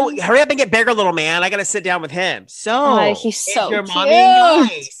 Hurry up and get bigger, little man. I gotta sit down with him. So he's so your cute. mommy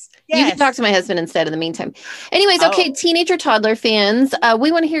nice. Yes. You can talk to my husband instead in the meantime. Anyways, okay, teenager toddler fans,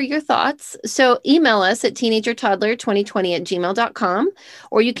 we want to hear your thoughts. So email us at teenagertoddler2020@gmail.com,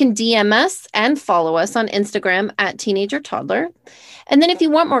 or you can DM us and follow us on Instagram at teenagertoddler. And then if you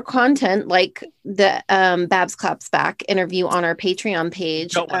want more content like the Babs Claps Back interview on our Patreon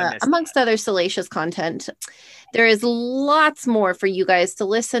page, amongst other salacious content, there is lots more for you guys to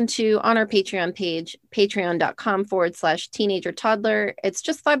listen to on our Patreon page, patreon.com/teenager toddler. It's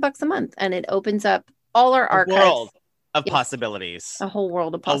just $5 a month, and it opens up all our archives. World of possibilities. A whole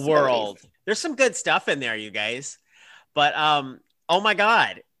world of possibilities. A world. There's some good stuff in there, you guys. But oh my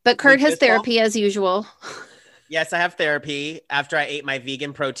God. But Kurt has therapy as usual. Yes, I have therapy after I ate my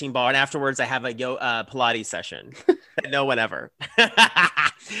vegan protein bar, and afterwards I have a Pilates session. No one ever.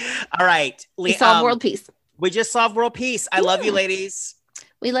 All right. We solve world peace. We just solved world peace. I love you, ladies.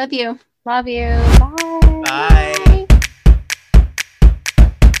 We love you. Love you. Bye.